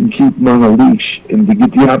 but you can keep them on a leash, and to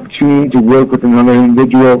get the opportunity to work with another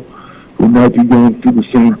individual who might be going through the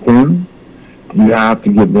same thing, you have to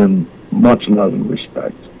give them much love and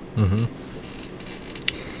respect. Mm-hmm.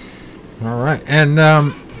 All right. And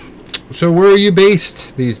so where are you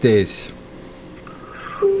based these days?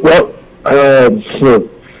 Well, so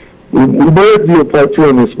we might do a part 2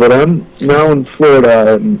 on this, but I'm now in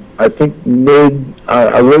Florida, and I think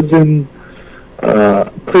I was in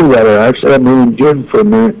Clearwater. Actually, I moved in June for a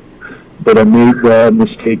minute, but I made the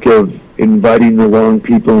mistake of inviting the wrong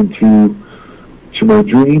people into my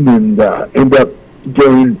dream, and ended up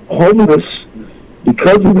getting homeless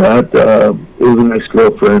because of that. It was an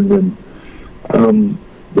ex-girlfriend, and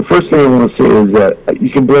the first thing I want to say is that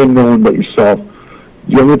you can blame no one but yourself.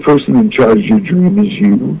 The only person in charge of your dream is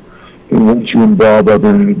you, and once you involve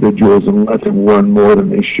other individuals and let them run more than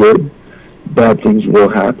they should, bad things will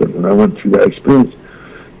happen, and I went through that experience.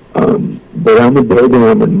 But I'm a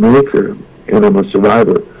builder, I'm a maker, and I'm a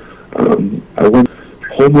survivor. I went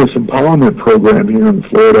homeless empowerment program here in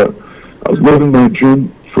Florida. I was living my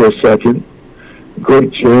dream for a second.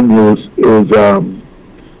 Great gym is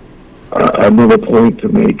another point to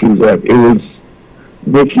make is that it was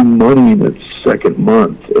making money in its second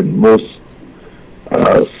month, and most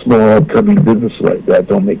small upcoming businesses like that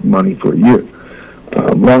don't make money for a year.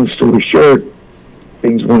 Long story short,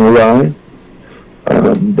 things went awry,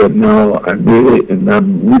 but now I made it, and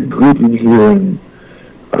I'm regrouping here in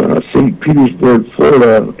St. Petersburg,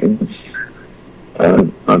 Florida, and it's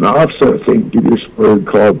an offset of St. Petersburg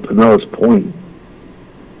called Pinellas Point.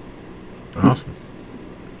 Awesome.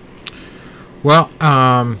 Well,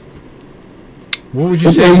 what would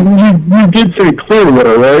you say? You did say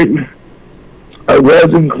Clearwater, right? I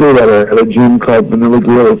was in Clearwater at a gym called Vanilla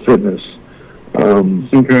Gorilla Fitness. And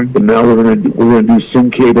now we're gonna do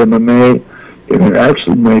Sincaid MMA, and it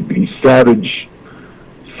actually might be Savage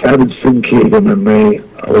Sincaid MMA,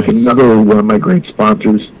 with another one of my great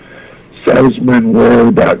sponsors,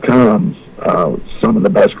 SavageMenWear.com, some of the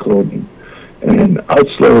best clothing, and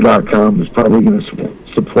Outslayer.com is probably going to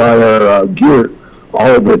supply our gear,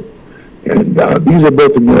 all of it, and these are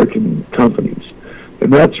both American companies,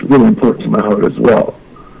 and that's really important to my heart as well.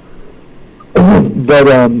 But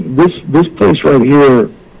this place right here,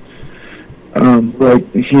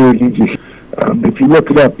 if you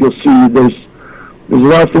look it up, you'll see there's a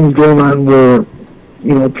lot of things going on where,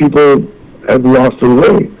 people have lost their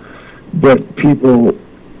way, but people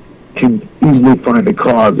can easily find a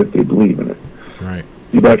cause if they believe in it. Right.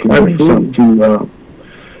 If I can bring something to,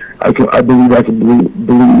 I believe I can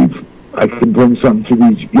believe I can bring something to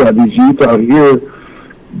these youth out here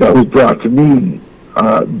that was brought to me.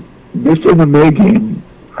 This MMA game,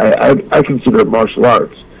 I consider it martial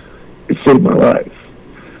arts. It saved my life.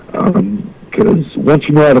 Because once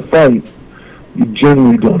you know how to fight, you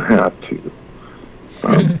generally don't have to.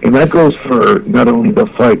 And that goes for not only the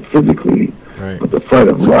fight physically, right, but the fight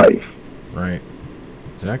of life. Right.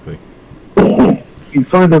 Exactly. You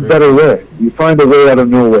find a better way. You find a way out of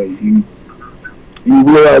no way. You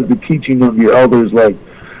realize the teaching of your elders like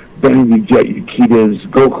Benedict Yakitas,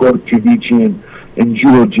 Gokul Trivichian, and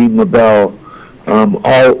Judo Jean LaBelle.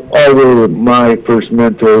 All were my first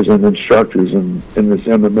mentors and instructors in this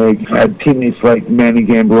MMA. I had teammates like Manny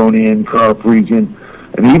Gambroni and Carl Friesian,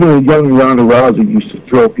 and even a young Ronda Rousey used to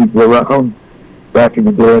throw people around back in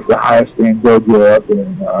the day at the highest stand dojo up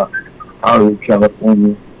in Hollywood,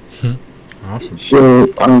 California. Awesome. So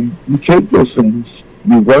you take those things,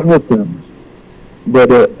 you run with them, but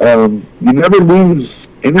you never lose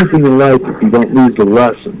anything in life if you don't lose the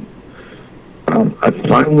lesson. I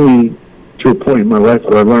finally, to a point in my life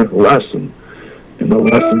where I learned a lesson, and the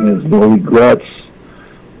lesson is no regrets.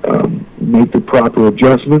 make the proper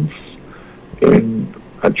adjustments, and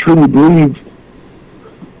I truly believe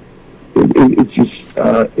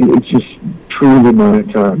it's just truly my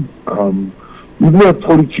time. Even at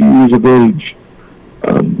 42 years of age,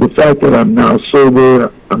 the fact that I'm now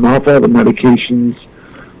sober, I'm off all the medications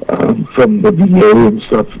from the VA and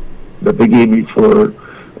stuff that they gave me for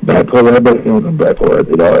bipolar. Everybody knows I'm bipolar. I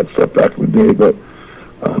did all that stuff back in the day, but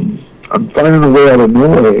I'm finding a way out of no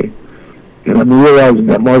way, and I'm realizing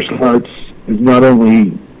that martial arts is not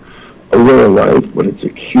only a way of life, but it's a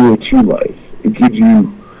cure to life. It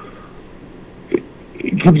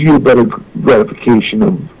gives you a better gratification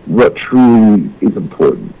of what truly is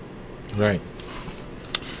important. Right.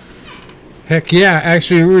 Heck yeah.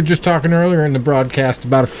 Actually, we were just talking earlier in the broadcast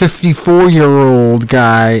about a 54-year-old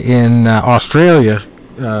guy in Australia,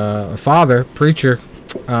 a father, preacher,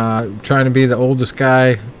 trying to be the oldest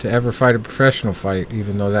guy to ever fight a professional fight,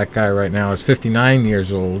 even though that guy right now is 59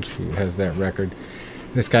 years old, who has that record.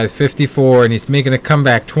 This guy's 54, and he's making a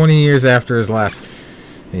comeback 20 years after his last.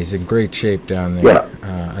 He's in great shape down there. Yeah.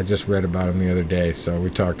 I just read about him the other day, so we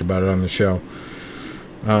talked about it on the show.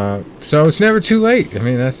 So it's never too late. I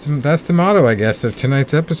mean, that's the motto, I guess, of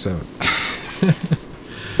tonight's episode.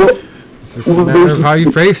 It's just a matter of how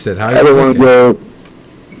you face it. How you I don't want to look go.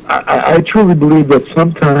 I truly believe that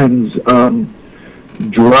sometimes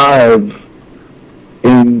drive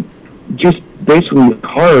and just basically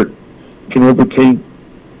heart can overtake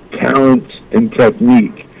talent and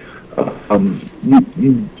technique.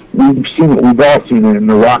 We've seen it. We've all seen it in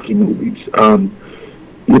the Rocky movies.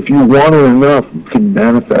 If you want it enough, you can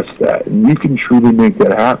manifest that, and you can truly make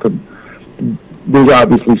that happen. There's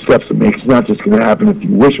obviously steps to make. It's not just going to happen if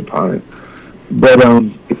you wish upon it. But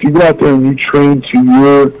if you go out there and you train to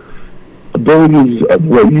your abilities of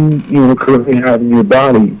what you currently have in your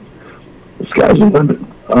body, the sky's the limit.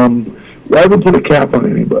 Why ever put a cap on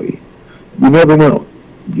anybody? You never know.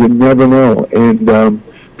 You never know. And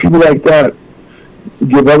people like that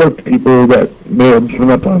give other people that may have given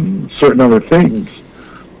up on certain other things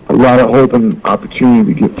a lot of hope and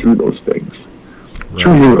opportunity to get through those things. Right.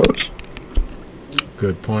 True heroes.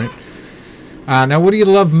 Good point. Now, what do you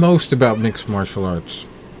love most about mixed martial arts?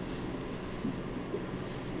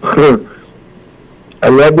 I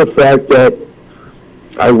love the fact that,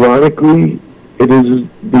 ironically, it is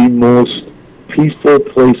the most peaceful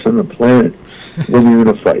place on the planet when you're in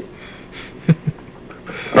a fight.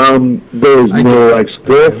 There's no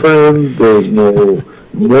ex-girlfriend, there's no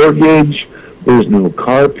mortgage, there's no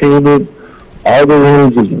car payment. All there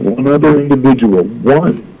is one other individual,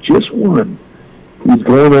 just one, who's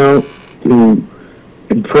going out to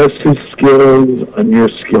impress his skills on your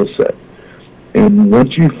skill set. And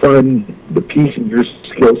once you find the piece in your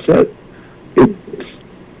skill set, it's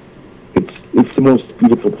the most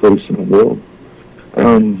beautiful place in the world.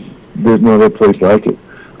 There's no other place like it.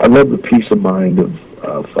 I love the peace of mind of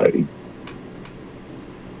fighting.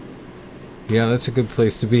 Yeah, that's a good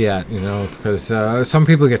place to be at, because some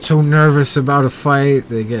people get so nervous about a fight,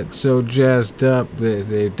 they get so jazzed up,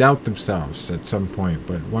 they doubt themselves at some point.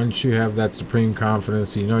 But once you have that supreme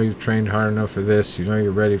confidence, you've trained hard enough for this,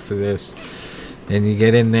 you're ready for this, and you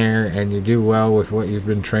get in there and you do well with what you've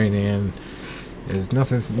been training in, there's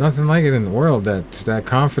nothing like it in the world. That's that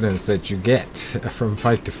confidence that you get from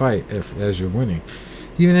fight to fight as you're winning.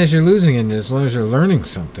 Even as you're losing, and as long as you're learning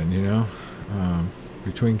something,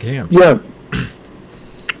 between camps. Yeah.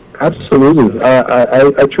 Absolutely.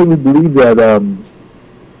 I truly believe that,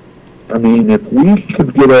 if we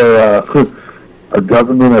could get our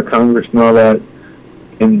government, our Congress and all that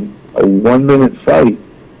in a 1-minute fight,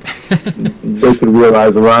 they could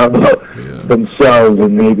realize a lot about themselves,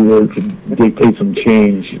 and maybe they could dictate some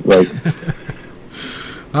change.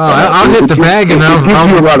 I'll hit the bag and I'll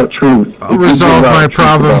give you a lot of truth. I'll resolve my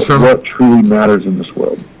problems from what truly matters in this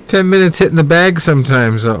world. 10 minutes hitting the bag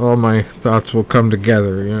sometimes, all my thoughts will come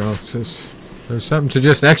together, It's there's something to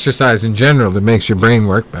just exercise in general that makes your brain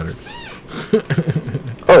work better.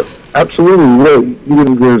 Oh, absolutely.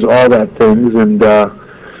 Even there's all that things, and,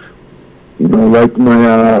 like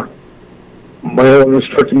my own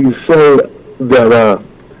instructor used to say, that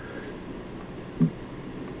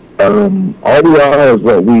all we are is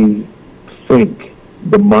what we think.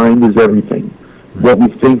 The mind is everything. What we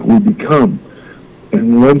think we become.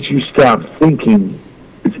 And once you stop thinking,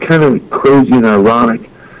 it's kind of crazy and ironic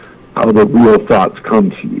how the real thoughts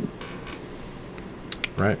come to you.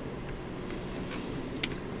 Right.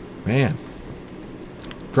 Man.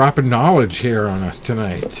 Dropping knowledge here on us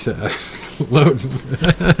tonight.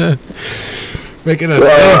 Lodune. Making us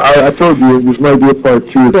think. I told you, this might be a part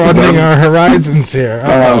 2. Broadening our horizons here.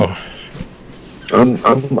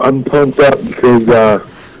 I'm pumped up because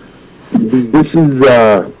this is,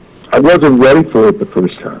 I wasn't ready for it the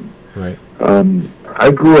first time. Right.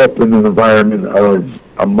 I grew up in an environment of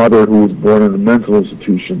a mother who was born in a mental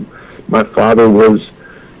institution. My father was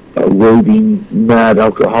a raving, mad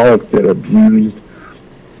alcoholic that abused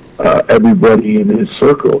everybody in his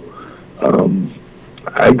circle.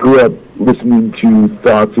 I grew up listening to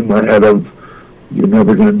thoughts in my head of, you're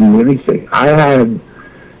never going to do anything. I had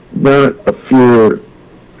not a fear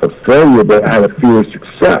of failure, but I had a fear of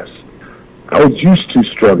success. I was used to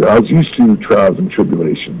struggle. I was used to trials and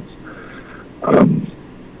tribulations.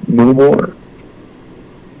 No more.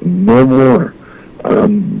 No more.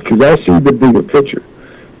 Because I see the bigger picture.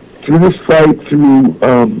 Through this fight, through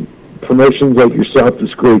promotions like yourself,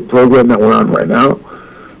 this great program that we're on right now,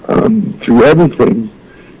 through everything,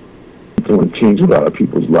 it's going to change a lot of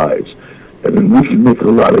people's lives. And then we can make a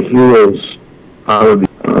lot of heroes out of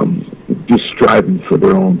just striving for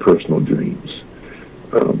their own personal dreams.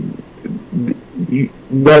 You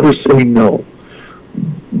never say no.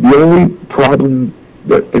 The only problem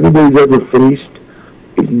that anybody's ever faced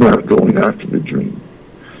is not going after the dream.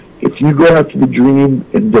 If you go after the dream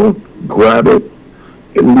and don't grab it,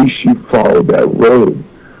 at least you followed that road.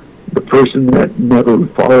 The person that never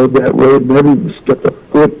followed that road, never even stepped a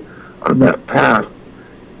foot on that path,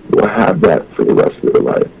 will have that for the rest of their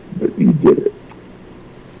life, that you did it.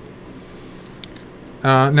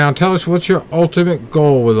 Now tell us, what's your ultimate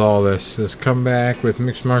goal with all this comeback, with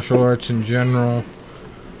mixed martial arts in general,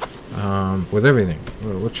 with everything?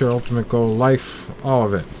 What's your ultimate goal? Life, all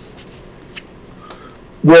of it.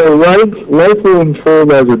 Well, life will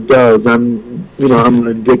unfold as it does. I'm going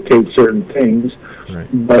to dictate certain things, right.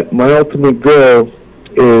 But my ultimate goal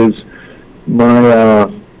is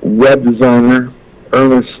my web designer,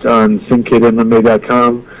 Ernest, on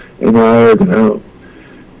SincaidMMA.com, and I are going to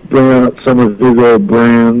bring out some of his old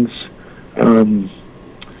brands. We're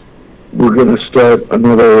going to start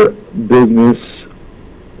another business,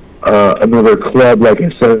 another club, like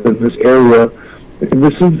I said, in this area. And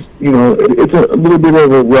this is, it's a little bit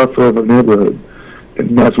of a rougher of a neighborhood,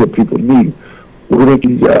 and that's what people need. We're going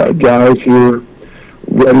to get guys here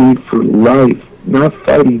ready for life, not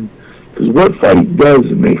fighting, because what fighting does,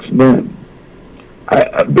 it makes men.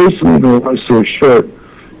 I basically, in a long story short,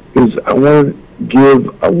 is I want to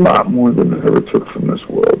give a lot more than I ever took from this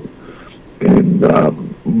world. And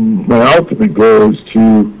my ultimate goal is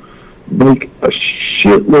to make a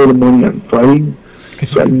shitload of money on fighting,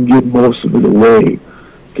 so I can give most of it away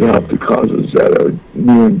to help the causes that are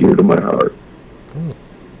near and dear to my heart. Cool.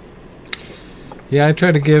 Yeah, I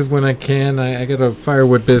try to give when I can. I got a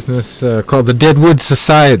firewood business called the Deadwood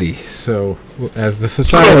Society. So, as the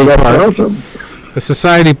society part, awesome. The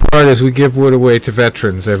society part is we give wood away to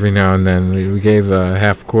veterans every now and then. We gave a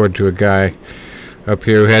half cord to a guy up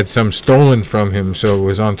here who had some stolen from him, so it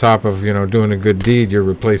was on top of, doing a good deed, you're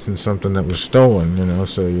replacing something that was stolen,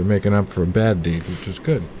 so you're making up for a bad deed, which is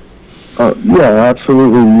good. Yeah,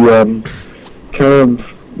 absolutely. Kind of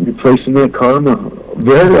replacing that karma.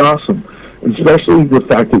 Very awesome. Especially the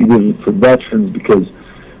fact that you did it for veterans, because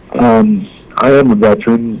I am a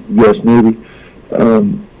veteran, U.S. Navy,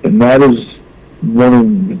 and that is one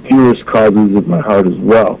of the dearest causes of my heart as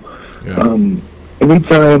well. Yeah.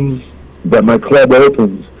 Anytime that my club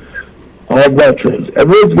opens, all veterans,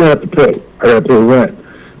 everyone's going to have to pay. I got to pay rent.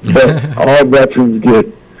 But all veterans get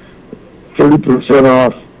 30%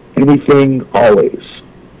 off anything, always.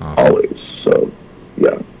 Awesome. Always. So,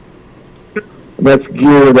 yeah. That's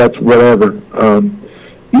gear, that's whatever.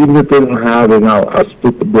 Even if they don't have it, I'll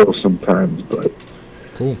split the bill sometimes. But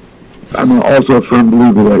cool. I'm also a firm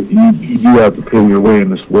believer that you do have to pay your way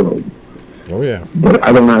in this world. Oh, yeah. But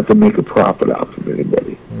I don't have to make a profit off of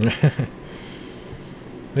anybody.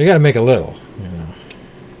 You got to make a little, You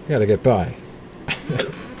got to get by.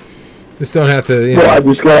 Just don't have to, Well,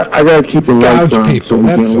 I got to keep the lights on people, so we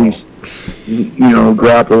can that's at least,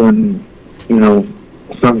 grapple and,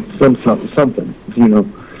 something.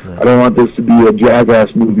 Right. I don't want this to be a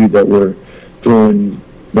jackass movie that we're throwing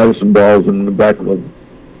medicine balls in the back of a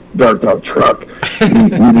dark out truck.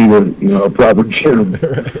 we need a proper gym.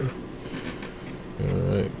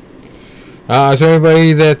 Right. All right. Is there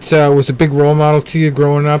anybody that was a big role model to you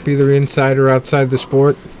growing up, either inside or outside the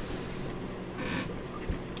sport?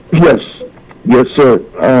 Yes, sir.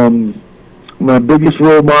 My biggest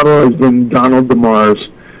role model has been Donald DeMars.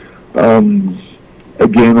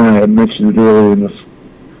 Again, I had mentioned it earlier in this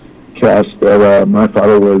cast that my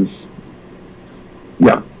father was,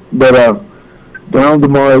 but Donald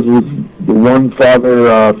DeMars was the one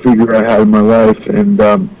father figure I had in my life,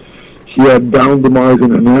 and he had Donald DeMars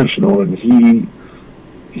International, and he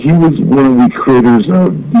was one of the creators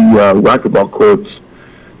of the racquetball courts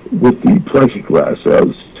with the plexiglass. That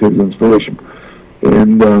was his inspiration.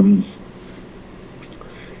 And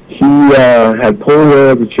he had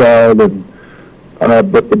polio as a child, and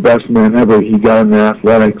but the best man ever. He got into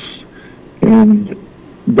athletics and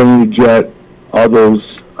Benny Jet, all those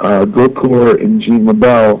Gokor and Gene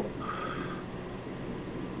LaBelle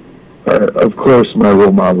are, of course, my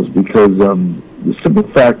role models, because the simple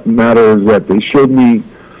fact of the matter is that they showed me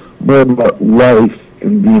more about life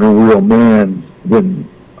and being a real man than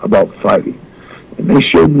about fighting. And they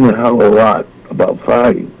showed me a hell of a lot about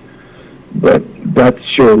fighting, but that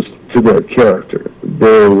shows to their character.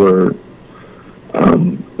 They were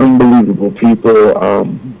unbelievable people,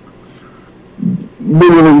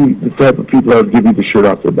 literally the type of people that would give you the shirt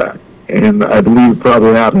off their back. And I believe it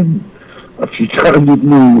probably happened a few times with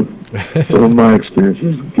me, with some of my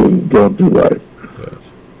experiences going through life. Yeah.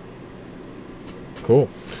 Cool.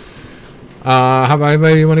 How about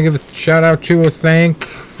anybody you want to give a shout out to or thank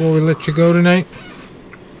before we let you go tonight?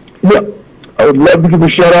 Yeah, I would love to give a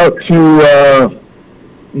shout out to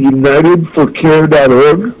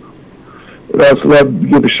UnitedForCare.org. I'd also love to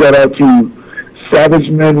give a shout out to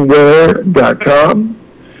SavageMenWear.com.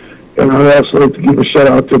 And I'd also like to give a shout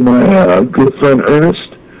out to my good friend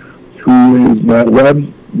Ernest, who is my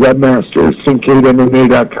webmaster,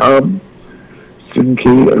 SincaidMMA.com.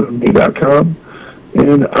 SincaidMMA.com.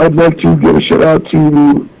 And I'd like to give a shout out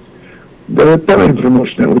to the Italian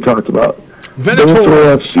promotion that we talked about,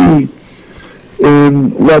 Venator FC,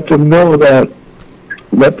 and let them know that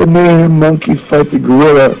let the man monkey fight the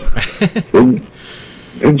gorilla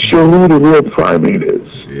and show who the real primate is.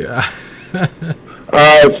 Yeah.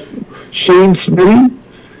 Shane Smitty,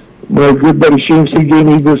 my good buddy Shane Smitty, gave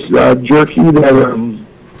me this jerky that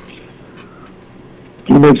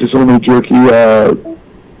he makes his own jerky.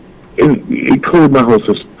 It cleared my whole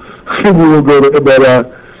system. We will go there, but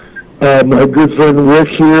my good friend Rick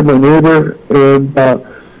here, my neighbor, and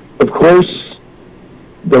of course,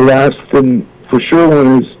 the last and for sure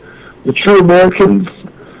one is the true Americans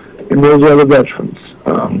and those other veterans.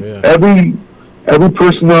 Every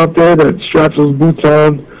person out there that straps those boots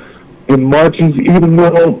on and marches, even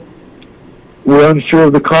though we're unsure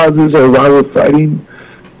of the causes or why we're fighting,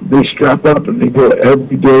 they strap up and they go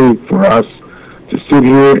every day for us to sit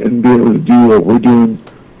here and be able to do what we're doing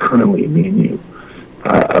currently, me and you.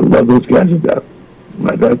 I love those guys to death.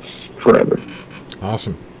 That's forever.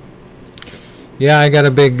 Awesome. Yeah, I got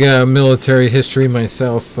a big military history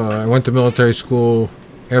myself. I went to military school,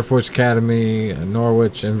 Air Force Academy,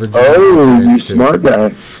 Norwich, and Virginia. Oh, you smart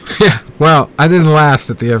guy. Yeah, well, I didn't last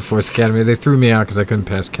at the Air Force Academy. They threw me out because I couldn't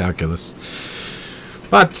pass calculus.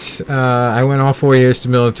 But I went all 4 years to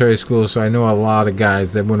military school, so I know a lot of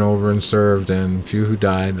guys that went over and served, and a few who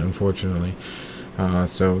died, unfortunately.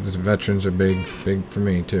 So the veterans are big for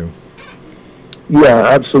me, too. Yeah,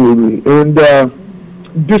 absolutely. And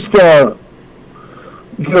just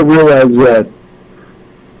you got to realize that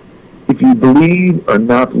if you believe or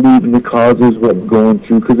not believe in the causes, what we're going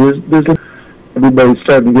through, because there's everybody's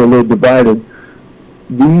starting to get a little divided.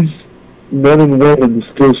 These men and women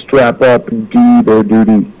still strap up and do their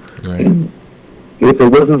duty. Right. And if it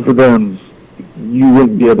wasn't for them, you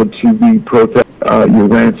wouldn't be able to be protest your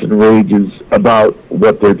rants and rages about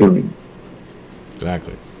what they're doing.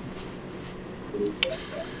 Exactly.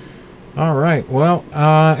 All right. Well,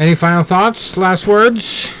 any final thoughts? Last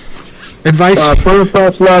words? Advice? Final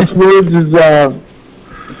thoughts, last words is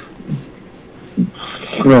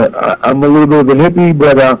I'm a little bit of a hippie,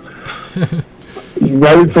 but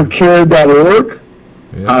UnitedForCare.org.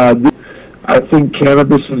 Yeah. I think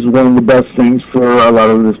cannabis is one of the best things for a lot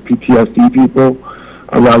of this PTSD people,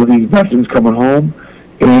 a lot of these veterans coming home,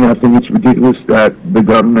 and I think it's ridiculous that the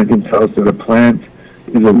government can tell us that a plant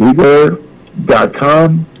is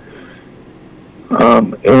illegal.com.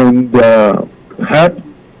 Heck,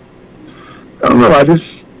 I don't know, I just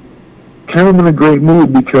kind of in a great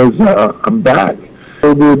mood because I'm back.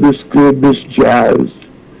 Over this good, this jazzed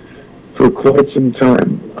for quite some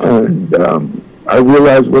time, and I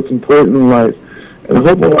realize what's important in life, and I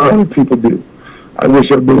hope a lot of people do. I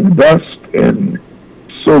wish everybody the best, and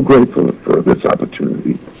so grateful for this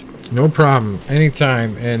opportunity. No problem.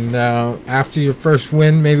 Anytime. And after your first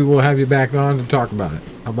win, maybe we'll have you back on to talk about it.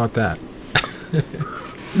 How about that?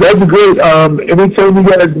 That'd be great. Anytime you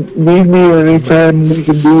guys need me, or anytime we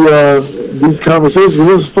can do these conversations,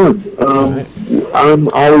 it was fun. Right. I'm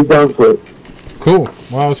always down for it. Cool.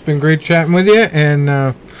 Well, it's been great chatting with you, and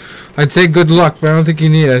I'd say good luck, but I don't think you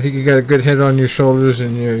need it. I think you got a good head on your shoulders,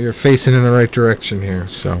 and you're facing in the right direction here.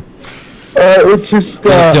 So it's just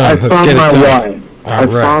I found my why. I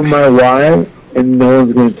found my why, and no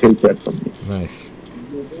one's going to take that from me. Nice.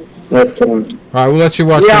 That's All right, we'll let you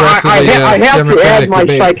watch the Yeah, rest I of the have to add Democratic my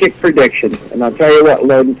debate. psychic prediction, and I'll tell you what,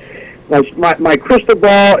 Lodune. My crystal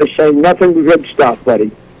ball is saying nothing but good stuff,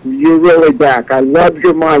 buddy. You're really back. I love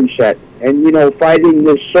your mindset. And, you know, fighting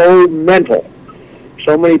is so mental.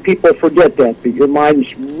 So many people forget that, but your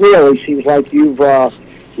mind really seems like you've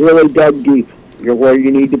really dug deep. You're where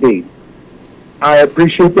you need to be. I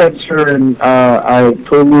appreciate that, sir, and I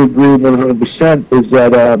totally agree 100%. Is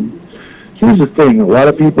that here's the thing: a lot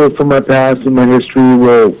of people from my past and my history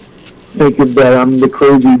will think that I'm the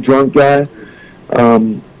crazy drunk guy.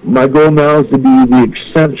 My goal now is to be the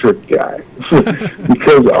eccentric guy,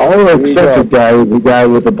 because all an eccentric guy is a guy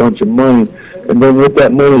with a bunch of money, and then with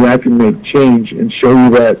that money, I can make change and show you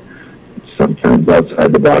that sometimes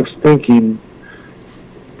outside the box thinking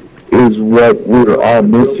is what we're all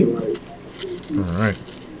missing. All right.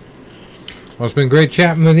 Well, it's been great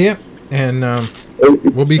chatting with you, and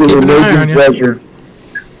we'll be It's keeping an an eye on amazing you. pleasure.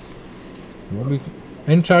 We'll be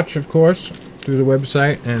in touch, of course, through the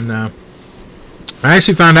website. And I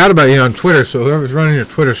actually found out about you on Twitter, so whoever's running your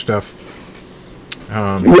Twitter stuff.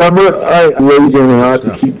 Yeah, I'm lazy and a lot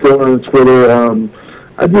to keep going on Twitter.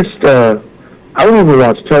 I don't even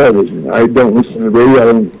watch television. I don't listen to radio. I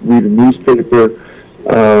don't read a newspaper.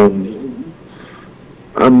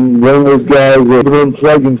 I'm one of those guys that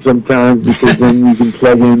unplugging sometimes, because then you can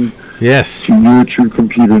plug in Yes. to your true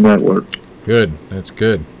computer network. Good. That's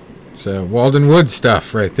good. It's Walden Wood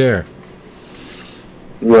stuff right there.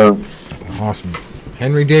 Yeah. Awesome.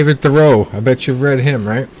 Henry David Thoreau. I bet you've read him,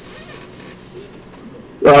 right?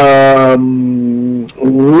 I'm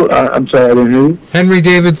sorry, I didn't hear you. Henry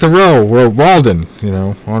David Thoreau wrote Walden, you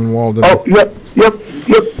know, on Walden. Oh, yep.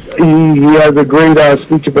 He has a great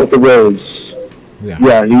speech about the rose.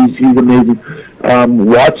 Yeah, he's amazing.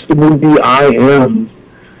 Watch the movie I Am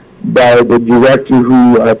by the director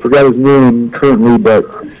who, I forgot his name currently, but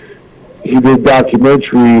he did a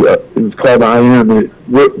documentary. It's called I Am.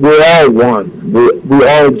 We're all one. We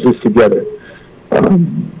all exist together.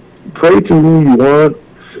 Pray to who you want.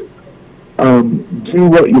 Do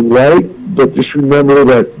what you like, but just remember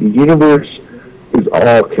that the universe is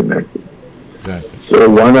all connected. Exactly. So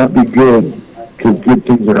why not be good? Because good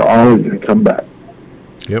things are always going to come back.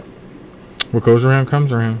 Yep. What goes around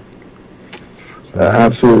comes around.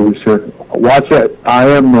 Absolutely, sir. Watch that. I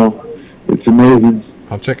Am, though. It's amazing.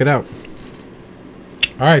 I'll check it out.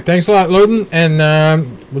 All right. Thanks a lot, Lodune. And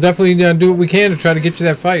we'll definitely do what we can to try to get you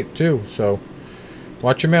that fight, too. So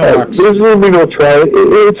watch your mailbox. There's no reason to try it.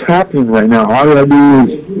 It's happening right now. All I got to do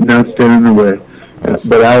is not stand in the way. Awesome.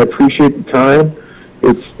 But I appreciate the time.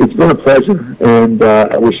 It's been a pleasure, and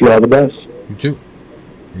I wish you all the best. You too.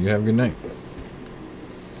 You have a good night.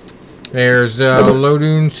 There's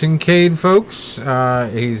Lodune Sincaid, folks.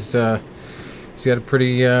 He's got a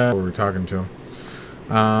pretty... we're talking to him.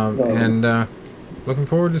 And looking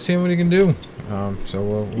forward to seeing what he can do. So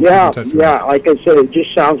we'll keep in touch with him. Like I said, it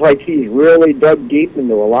just sounds like he's really dug deep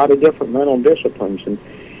into a lot of different mental disciplines.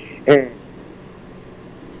 And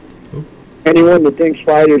anyone that thinks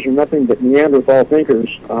fighters are nothing but Neanderthal thinkers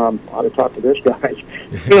ought to talk to this guy.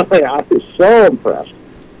 Really, I was so impressed.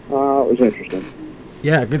 It was interesting.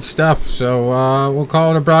 Yeah, good stuff. So we'll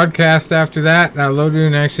call it a broadcast after that.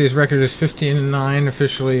 Lodune, actually, his record is 15-9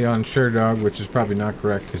 officially on SureDog, which is probably not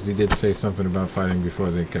correct because he did say something about fighting before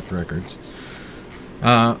they kept records.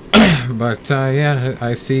 But yeah,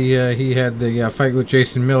 I see he had the fight with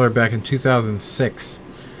Jason Miller back in 2006.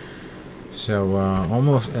 So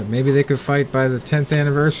almost, maybe they could fight by the 10th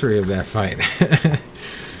anniversary of that fight.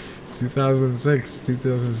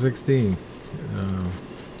 2016.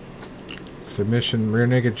 Submission, rear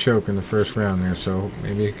naked choke in the first round there, so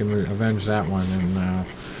maybe he can avenge that one, and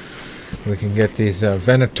we can get these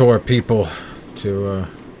Venator people to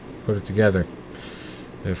put it together.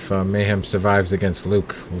 If Mayhem survives against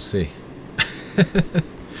Luke, we'll see.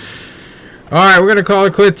 All right, we're going to call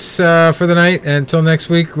it quits for the night. Until next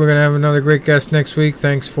week, we're going to have another great guest next week.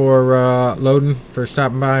 Thanks for Lodune for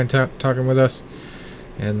stopping by and talking with us.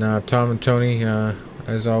 And Tom and Tony,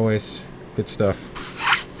 as always, good stuff.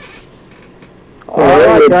 All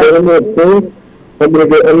right, guys. I'm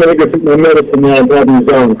gonna get my medicine now. Bobby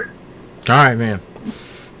Zone. All right, man.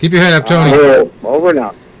 Keep your head up, Tony. Over and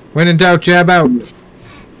out. When in doubt, jab out.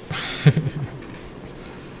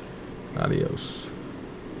 Adios.